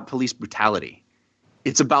not about police brutality.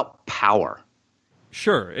 It's about power.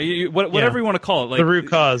 Sure, whatever you want to call it, like the root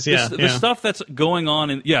cause. The stuff that's going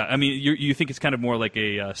on, and I mean, you think it's kind of more like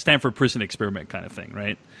a Stanford prison experiment kind of thing,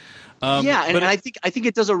 right? And I think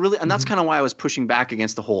it does a really, and that's kind of why I was pushing back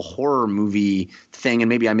against the whole horror movie thing, and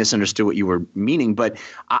maybe I misunderstood what you were meaning, but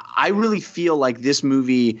I really feel like this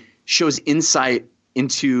movie shows insight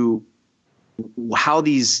into how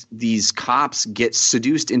these cops get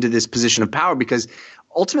seduced into this position of power, because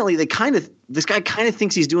ultimately this guy kind of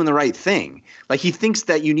thinks he's doing the right thing. Like, he thinks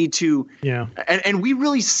that you need to, and we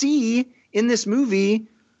really see in this movie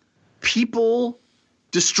people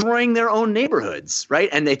destroying their own neighborhoods, right?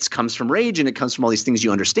 And it comes from rage, and it comes from all these things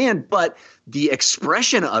you understand, but the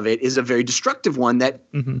expression of it is a very destructive one that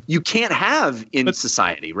you can't have in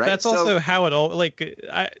society, right? That's also how it all,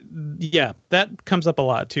 that comes up a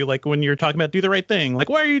lot too. Like, when you're talking about do the right thing, like,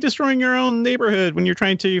 why are you destroying your own neighborhood when you're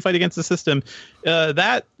trying to fight against the system?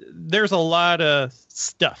 That there's a lot of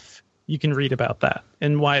stuff you can read about that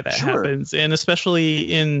and why that happens. And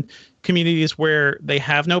especially in communities where they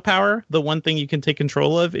have no power, the one thing you can take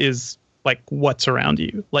control of is, like, what's around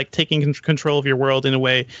you, like taking control of your world in a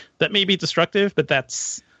way that may be destructive, but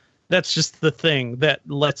that's just the thing that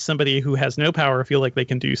lets somebody who has no power feel like they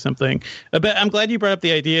can do something. But I'm glad you brought up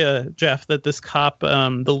the idea, Jeff, that this cop,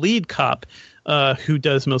 the lead cop, who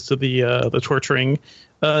does most of the torturing,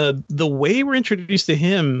 the way we're introduced to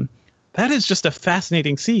him, that is just a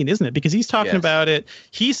fascinating scene, isn't it? Because he's talking about it.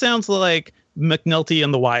 He sounds like McNulty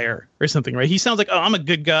on The Wire or something, right? He sounds like, oh, I'm a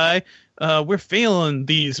good guy. We're failing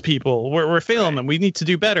these people. We're failing them. We need to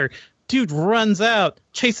do better. Dude runs out,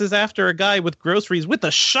 chases after a guy with groceries with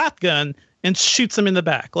a shotgun, and shoots him in the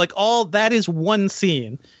back. Like, all that is one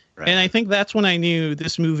scene. Right. And I think that's when I knew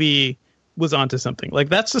this movie was onto something. Like,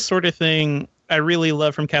 that's the sort of thing I really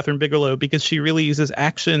love from Kathryn Bigelow, because she really uses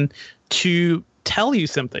action to tell you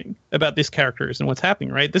something about these characters and what's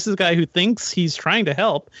happening, right? This is a guy who thinks he's trying to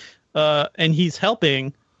help, and he's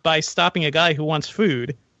helping by stopping a guy who wants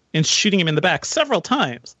food and shooting him in the back several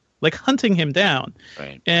times, like hunting him down.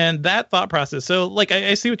 Right. And that thought process. So, like,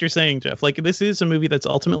 I see what you're saying, Jeff. Like, this is a movie that's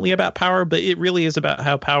ultimately about power, but it really is about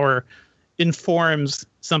how power informs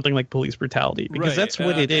something like police brutality, because that's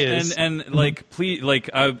what it is. And like, please, like,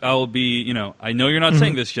 I'll be, you know, I know you're not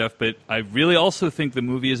saying this, Jeff, but I really also think the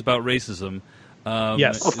movie is about racism.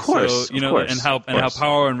 Yes, of course. So, you know, and how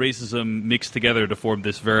power and racism mix together to form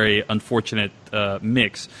this very unfortunate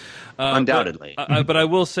mix. Undoubtedly. But I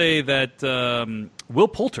will say that Will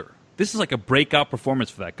Poulter, this is like a breakout performance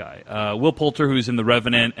for that guy. Will Poulter, who's in The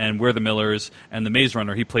Revenant and We're the Millers and The Maze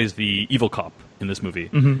Runner, he plays the evil cop in this movie.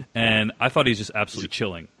 And I thought he's just absolutely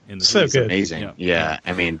chilling in this movie. So good. Amazing. Yeah.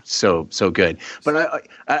 I mean, so good. But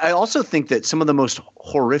I also think that some of the most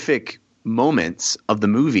horrific moments of the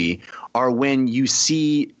movie are when you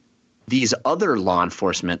see these other law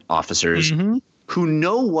enforcement officers who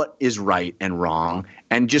know what is right and wrong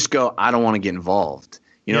and just go, I don't want to get involved.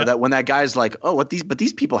 You know, that when that guy's like, oh, but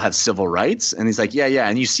these people have civil rights. And he's like, yeah.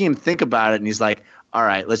 And you see him think about it and he's like, all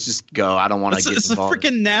right, let's just go. I don't want to get involved. It's the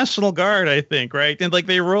freaking National Guard, I think, right? And like,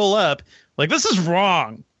 they roll up like, this is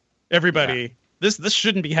wrong. Everybody, this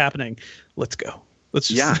shouldn't be happening. Let's go. Let's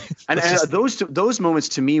just, and those moments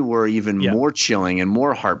to me were even more chilling and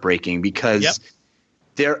more heartbreaking, because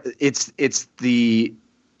it's the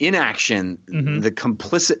inaction, the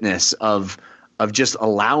complicitness of just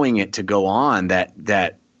allowing it to go on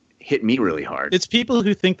that hit me really hard. It's people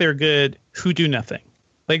who think they're good who do nothing.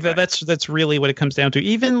 Like that's really what it comes down to.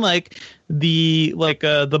 Even like the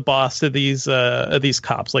boss of these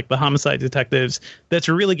cops, like the homicide detectives, that's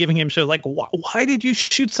really giving him shit. Like, why did you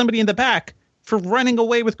shoot somebody in the back for running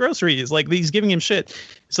away with groceries? Like, he's giving him shit.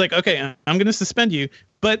 It's like, okay, I'm going to suspend you,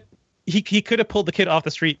 but he could have pulled the kid off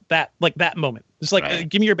the street that moment. It's like,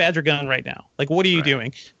 give me your Badger gun right now. Like, what are you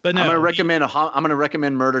doing? But no, I'm going to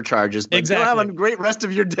recommend murder charges. But you'll have a great rest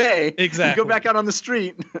of your day. Exactly. You go back out on the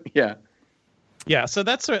street. Yeah. So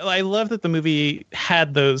I love that the movie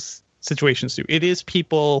had those situations too. It is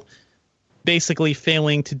people basically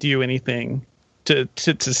failing to do anything to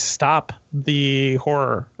stop the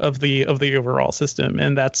horror of the overall system,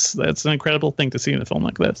 and that's an incredible thing to see in a film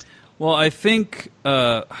like this. Well, I think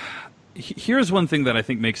here's one thing that I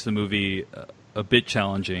think makes the movie a bit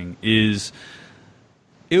challenging is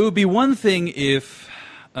it would be one thing if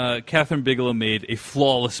Kathryn Bigelow made a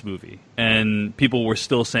flawless movie and people were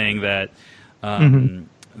still saying that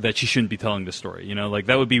that she shouldn't be telling this story. You know, like,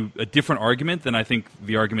 that would be a different argument than I think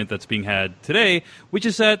the argument that's being had today, which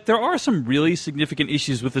is that there are some really significant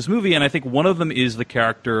issues with this movie, and I think one of them is the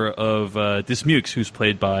character of Dismukes, who's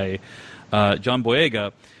played by John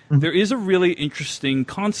Boyega. There is a really interesting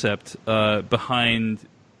concept behind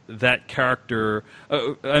that character.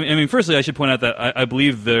 I mean, firstly, I should point out that I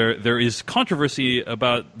believe there is controversy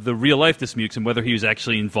about the real life Dismukes and whether he was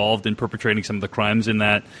actually involved in perpetrating some of the crimes in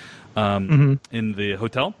that in the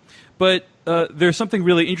hotel. But there's something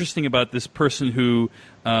really interesting about this person who,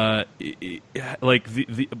 like,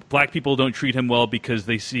 the black people don't treat him well because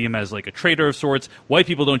they see him as like a traitor of sorts. White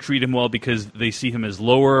people don't treat him well because they see him as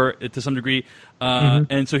lower to some degree.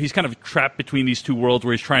 And so he's kind of trapped between these two worlds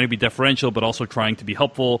where he's trying to be deferential but also trying to be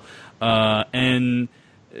helpful. And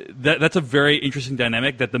that's a very interesting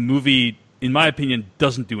dynamic that the movie, in my opinion,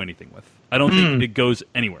 doesn't do anything with. I don't think it goes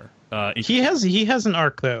anywhere. He has an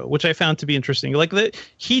arc though, which I found to be interesting. Like,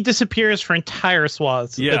 he disappears for entire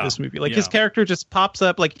swaths of this movie. Like, his character just pops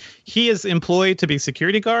up. Like, he is employed to be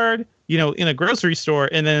security guard, you know, in a grocery store,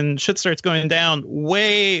 and then shit starts going down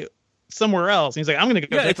way somewhere else. And he's like, I'm going to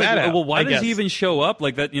go check that out. Well, why does he even show up?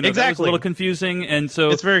 Like, that, you know, that was a little confusing, and so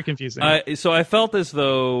it's very confusing. So I felt as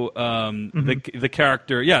though the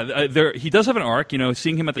character, he does have an arc. You know,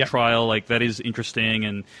 seeing him at the trial, like, that is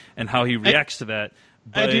interesting, and how he reacts to that.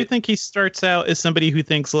 But I do think he starts out as somebody who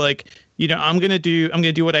thinks, like, you know, I'm gonna do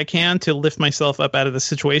what I can to lift myself up out of the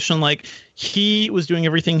situation. Like, he was doing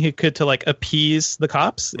everything he could to, like, appease the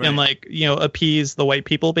cops and, like, you know, appease the white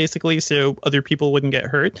people basically, so other people wouldn't get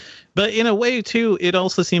hurt. But in a way too, it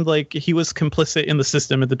also seemed like he was complicit in the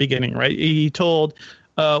system at the beginning, right? He told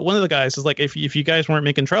one of the guys is like, if you guys weren't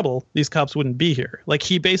making trouble, these cops wouldn't be here. Like,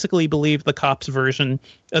 he basically believed the cops' version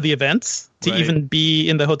of the events to even be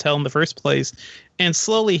in the hotel in the first place. And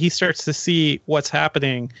slowly he starts to see what's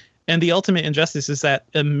happening. And the ultimate injustice is that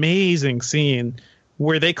amazing scene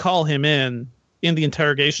where they call him in in the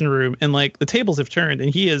interrogation room, and like the tables have turned,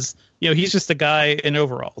 and he is, he's just a guy in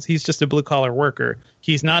overalls. He's just a blue collar worker.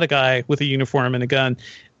 He's not a guy with a uniform and a gun.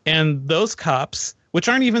 And those cops, which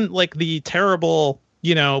aren't even like the terrible,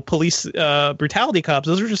 police brutality cops,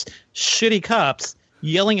 those are just shitty cops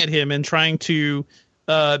yelling at him and trying to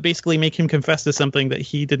basically make him confess to something that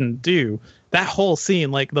he didn't do. That whole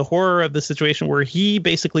scene, like the horror of the situation where he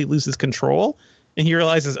basically loses control and he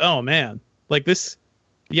realizes, oh man, like this,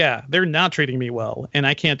 they're not treating me well and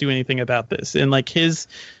I can't do anything about this. And like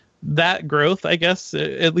that growth, I guess,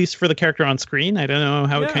 at least for the character on screen, I don't know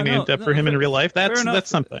how it kind of ended up for him in real life. That's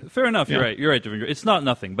something. Fair enough. You're right, Devendra. It's not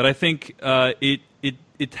nothing, but I think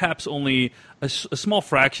it taps only a small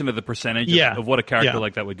fraction of the percentage of what a character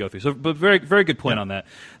like that would go through. So, but very, very good point on that.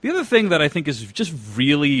 The other thing that I think is just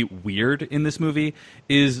really weird in this movie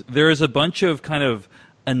is there is a bunch of kind of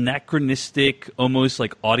anachronistic, almost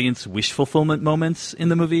like audience wish fulfillment moments in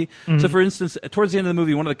the movie. Mm-hmm. So, for instance, towards the end of the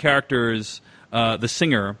movie, one of the characters, the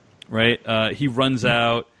singer, right, he runs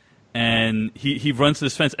out and he runs to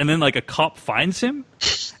this fence, and then like a cop finds him.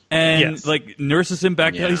 And like nurses him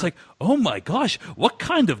back. He's like, "Oh my gosh, what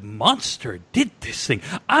kind of monster did this thing?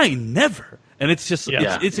 I never." And it's just,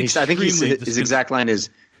 it's I think his exact line is,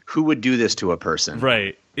 "Who would do this to a person?"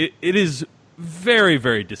 Right. It is very,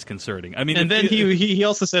 very disconcerting. I mean, and then he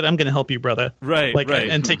also said, "I'm going to help you, brother." Right. Like, right.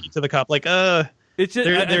 And take you to the cop. Like, it's just,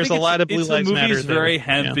 there's a lot of Blue Lives Matter. It's the movie's very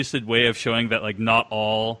hand-fisted way of showing that like not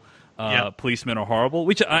all policemen are horrible.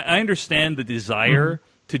 Which I understand the desire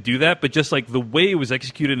to do that, but just like the way it was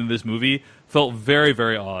executed in this movie felt very,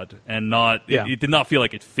 very odd and not. It did not feel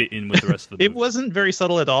like it fit in with the rest of the movie. It wasn't very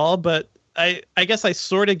subtle at all, but I guess I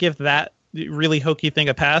sort of give that really hokey thing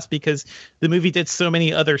a pass because the movie did so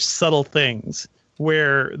many other subtle things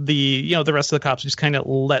where the rest of the cops just kind of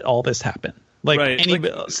let all this happen. Like,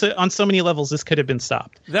 on so many levels, this could have been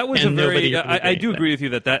stopped. That was I do agree with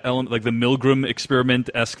you that element, like the Milgram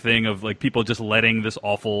experiment-esque thing of like people just letting this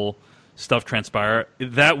awful stuff transpire,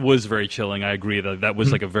 that was very chilling. I agree that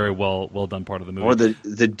was like a very well done part of the movie. Or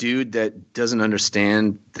the dude that doesn't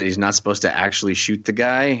understand that he's not supposed to actually shoot the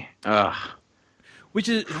guy. Which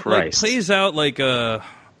is like, plays out like a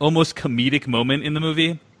almost comedic moment in the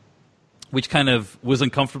movie, which kind of was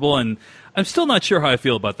uncomfortable, and I'm still not sure how I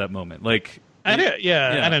feel about that moment. Like, I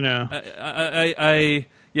don't know. I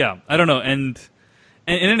don't know. And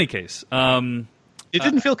in any case, it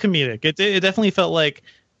didn't feel comedic. It definitely felt like.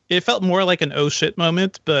 It felt more like an oh shit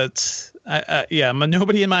moment, but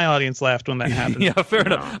nobody in my audience laughed when that happened. Yeah, fair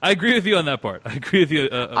enough. I agree with you on that part. I agree with you.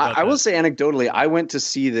 I will say anecdotally, I went to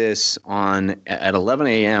see this at 11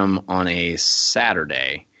 a.m. on a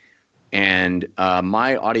Saturday, and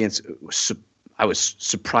my audience, I was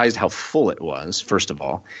surprised how full it was, first of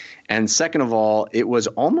all, and second of all, it was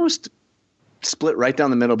almost split right down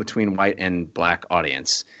the middle between white and black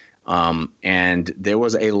audience, and there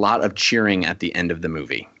was a lot of cheering at the end of the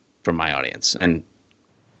movie from my audience, and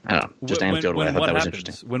I don't know, just anecdotally, I thought that was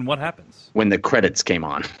interesting. When what happens? When the credits came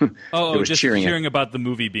on, it was just cheering about the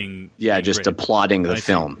movie being just great. Applauding the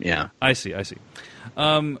film. Yeah, I see.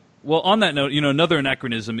 Well, on that note, another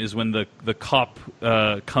anachronism is when the cop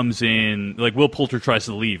comes in, like Will Poulter tries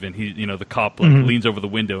to leave, and the cop leans over the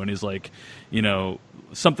window and is like,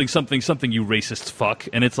 something, you racist fuck,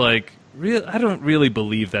 and it's like, I don't really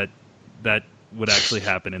believe that would actually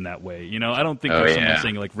happen in that way. I don't think there's someone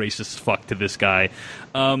saying like racist fuck to this guy.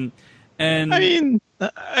 And I mean,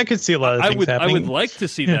 I could see a lot of things happening. I would like to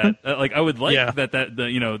see that. I would like that.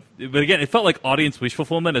 But again, it felt like audience wish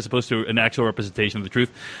fulfillment as opposed to an actual representation of the truth.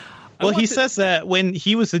 Well, he says that when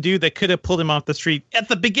he was the dude that could have pulled him off the street at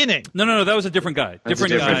the beginning. No, that was a different guy.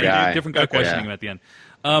 Different guy questioning him at the end.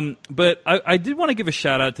 But I did want to give a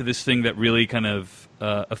shout out to this thing that really kind of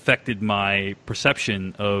affected my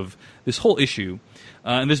perception of this whole issue.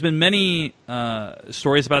 And there's been many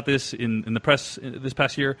stories about this in the press this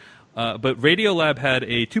past year. But Radiolab had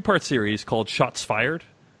a 2-part series called Shots Fired.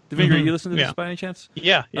 Devendra, you listen to this by any chance?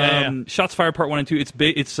 Yeah. Shots Fired Part 1 and 2.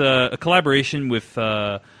 It's a collaboration with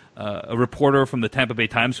a reporter from the Tampa Bay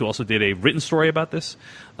Times who also did a written story about this.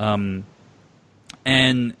 And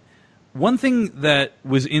one thing that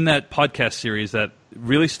was in that podcast series that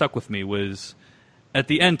really stuck with me was at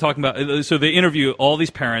the end talking about, so they interview all these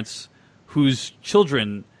parents whose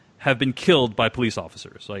children have been killed by police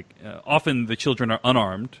officers. Like often the children are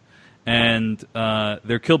unarmed and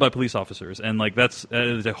they're killed by police officers. And like that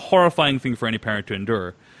is a horrifying thing for any parent to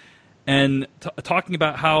endure. And talking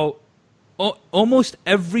about how almost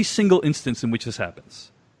every single instance in which this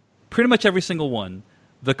happens, pretty much every single one,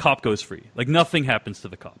 the cop goes free. Like nothing happens to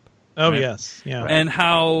the cop. Oh, right? Yes. Yeah. And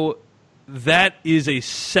how that is a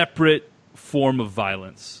separate form of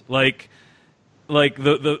violence. Like, like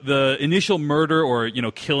the initial murder or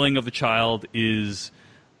killing of the child is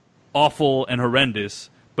awful and horrendous,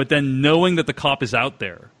 but then knowing that the cop is out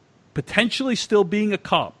there, potentially still being a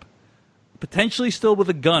cop, potentially still with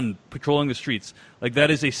a gun patrolling the streets, like that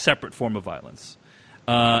is a separate form of violence.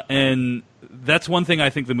 And that's one thing I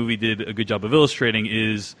think the movie did a good job of illustrating,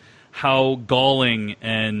 is how galling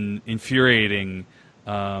and infuriating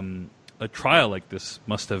a trial like this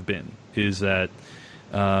must have been. Is that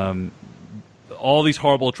all these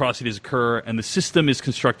horrible atrocities occur, and the system is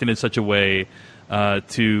constructed in such a way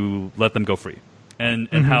to let them go free, and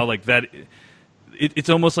how like that. It's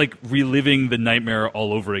almost like reliving the nightmare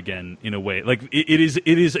all over again in a way. Like it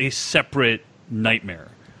is a separate nightmare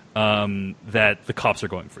that the cops are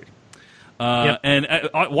going free. And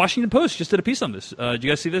Washington Post just did a piece on this. Did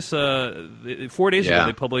you guys see this? 4 days ago,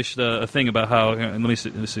 they published a thing about how. And let me see.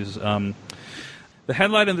 This is the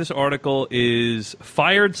headline of this article is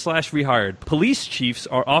 "Fired/Rehired. Police chiefs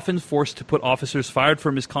are often forced to put officers fired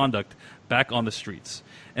for misconduct back on the streets."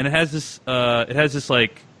 And it has this.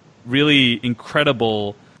 Like really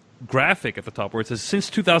incredible graphic at the top where it says,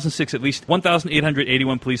 since 2006, at least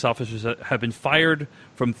 1,881 police officers have been fired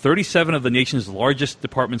from 37 of the nation's largest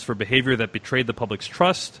departments for behavior that betrayed the public's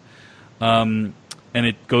trust. And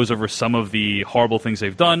it goes over some of the horrible things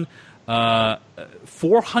they've done.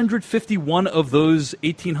 451 of those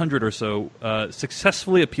 1,800 or so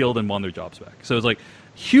successfully appealed and won their jobs back. So it's like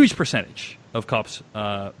huge percentage of cops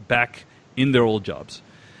back in their old jobs.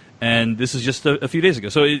 And this is just a few days ago.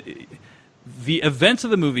 So the events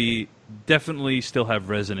of the movie definitely still have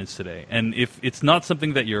resonance today. And if it's not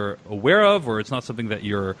something that you're aware of, or it's not something that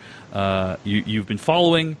you've been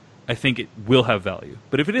following, I think it will have value.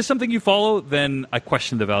 But if it is something you follow, then I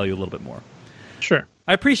question the value a little bit more. Sure.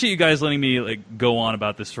 I appreciate you guys letting me go on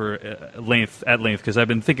about this for at length, because I've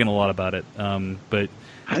been thinking a lot about it. But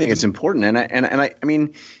I think it's important, and I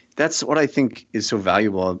mean that's what I think is so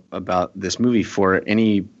valuable about this movie for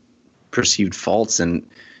any perceived faults, and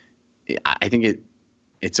I think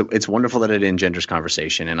it's wonderful that it engenders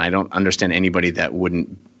conversation, and I don't understand anybody that wouldn't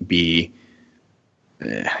be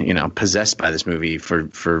possessed by this movie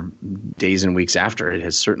for days and weeks after. It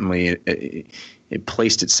has certainly it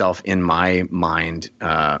placed itself in my mind,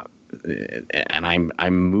 and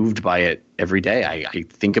I'm moved by it every day. I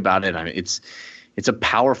think about it. It's a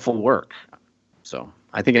powerful work, so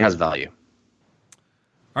I think it has value.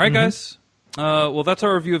 All right, guys. Well, that's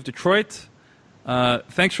our review of Detroit.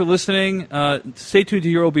 Thanks for listening. Stay tuned to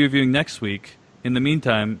Hero will be reviewing next week. In the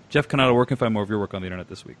meantime, Jeff Cannata, where can I find more of your work on the internet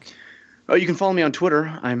this week? Oh, you can follow me on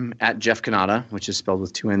Twitter. I'm at Jeff Cannata, which is spelled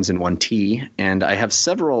with 2 N's and 1 T. And I have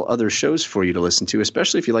several other shows for you to listen to,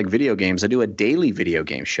 especially if you like video games. I do a daily video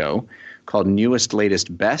game show called Newest,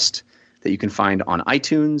 Latest, Best that you can find on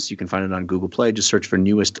iTunes. You can find it on Google Play. Just search for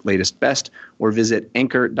Newest, Latest, Best, or visit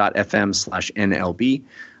anchor.fm/NLB.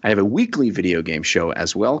 I have a weekly video game show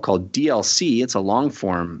as well called DLC. It's a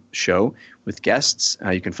long-form show with guests.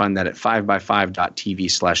 You can find that at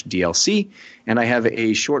 5by5.tv/DLC. And I have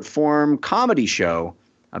a short-form comedy show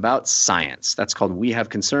about science. That's called We Have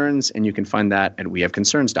Concerns, and you can find that at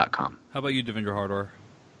wehaveconcerns.com. How about you, Devindra Hardor?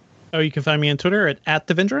 Oh, you can find me on Twitter at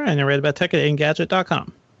Devindra, and I write about tech at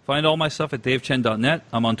Engadget.com. Find all my stuff at davechen.net.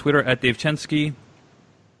 I'm on Twitter at DaveChensky.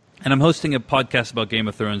 And I'm hosting a podcast about Game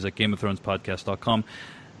of Thrones at GameofThronespodcast.com.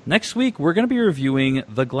 Next week, we're going to be reviewing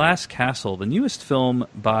The Glass Castle, the newest film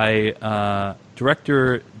by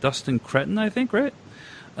director Dustin Cretton, I think, right?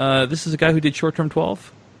 This is a guy who did Short Term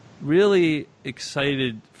 12. Really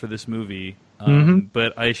excited for this movie.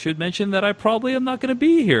 But I should mention that I probably am not going to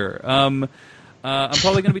be here. I'm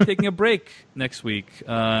probably going to be taking a break next week,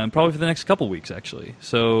 probably for the next couple weeks, actually.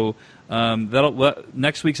 So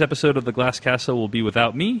next week's episode of The Glass Castle will be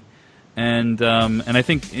without me. And I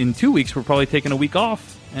think in 2 weeks we're probably taking a week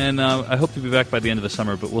off, and I hope to be back by the end of the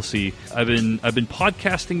summer. But we'll see. I've been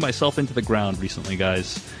podcasting myself into the ground recently,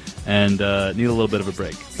 guys, and need a little bit of a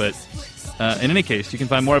break. But in any case, you can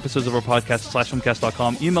find more episodes of our podcast at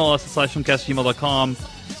 /filmcast.com. Email us at /filmcast@gmail.com.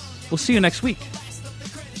 We'll see you next week.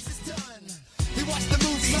 We watch the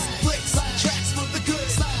movies.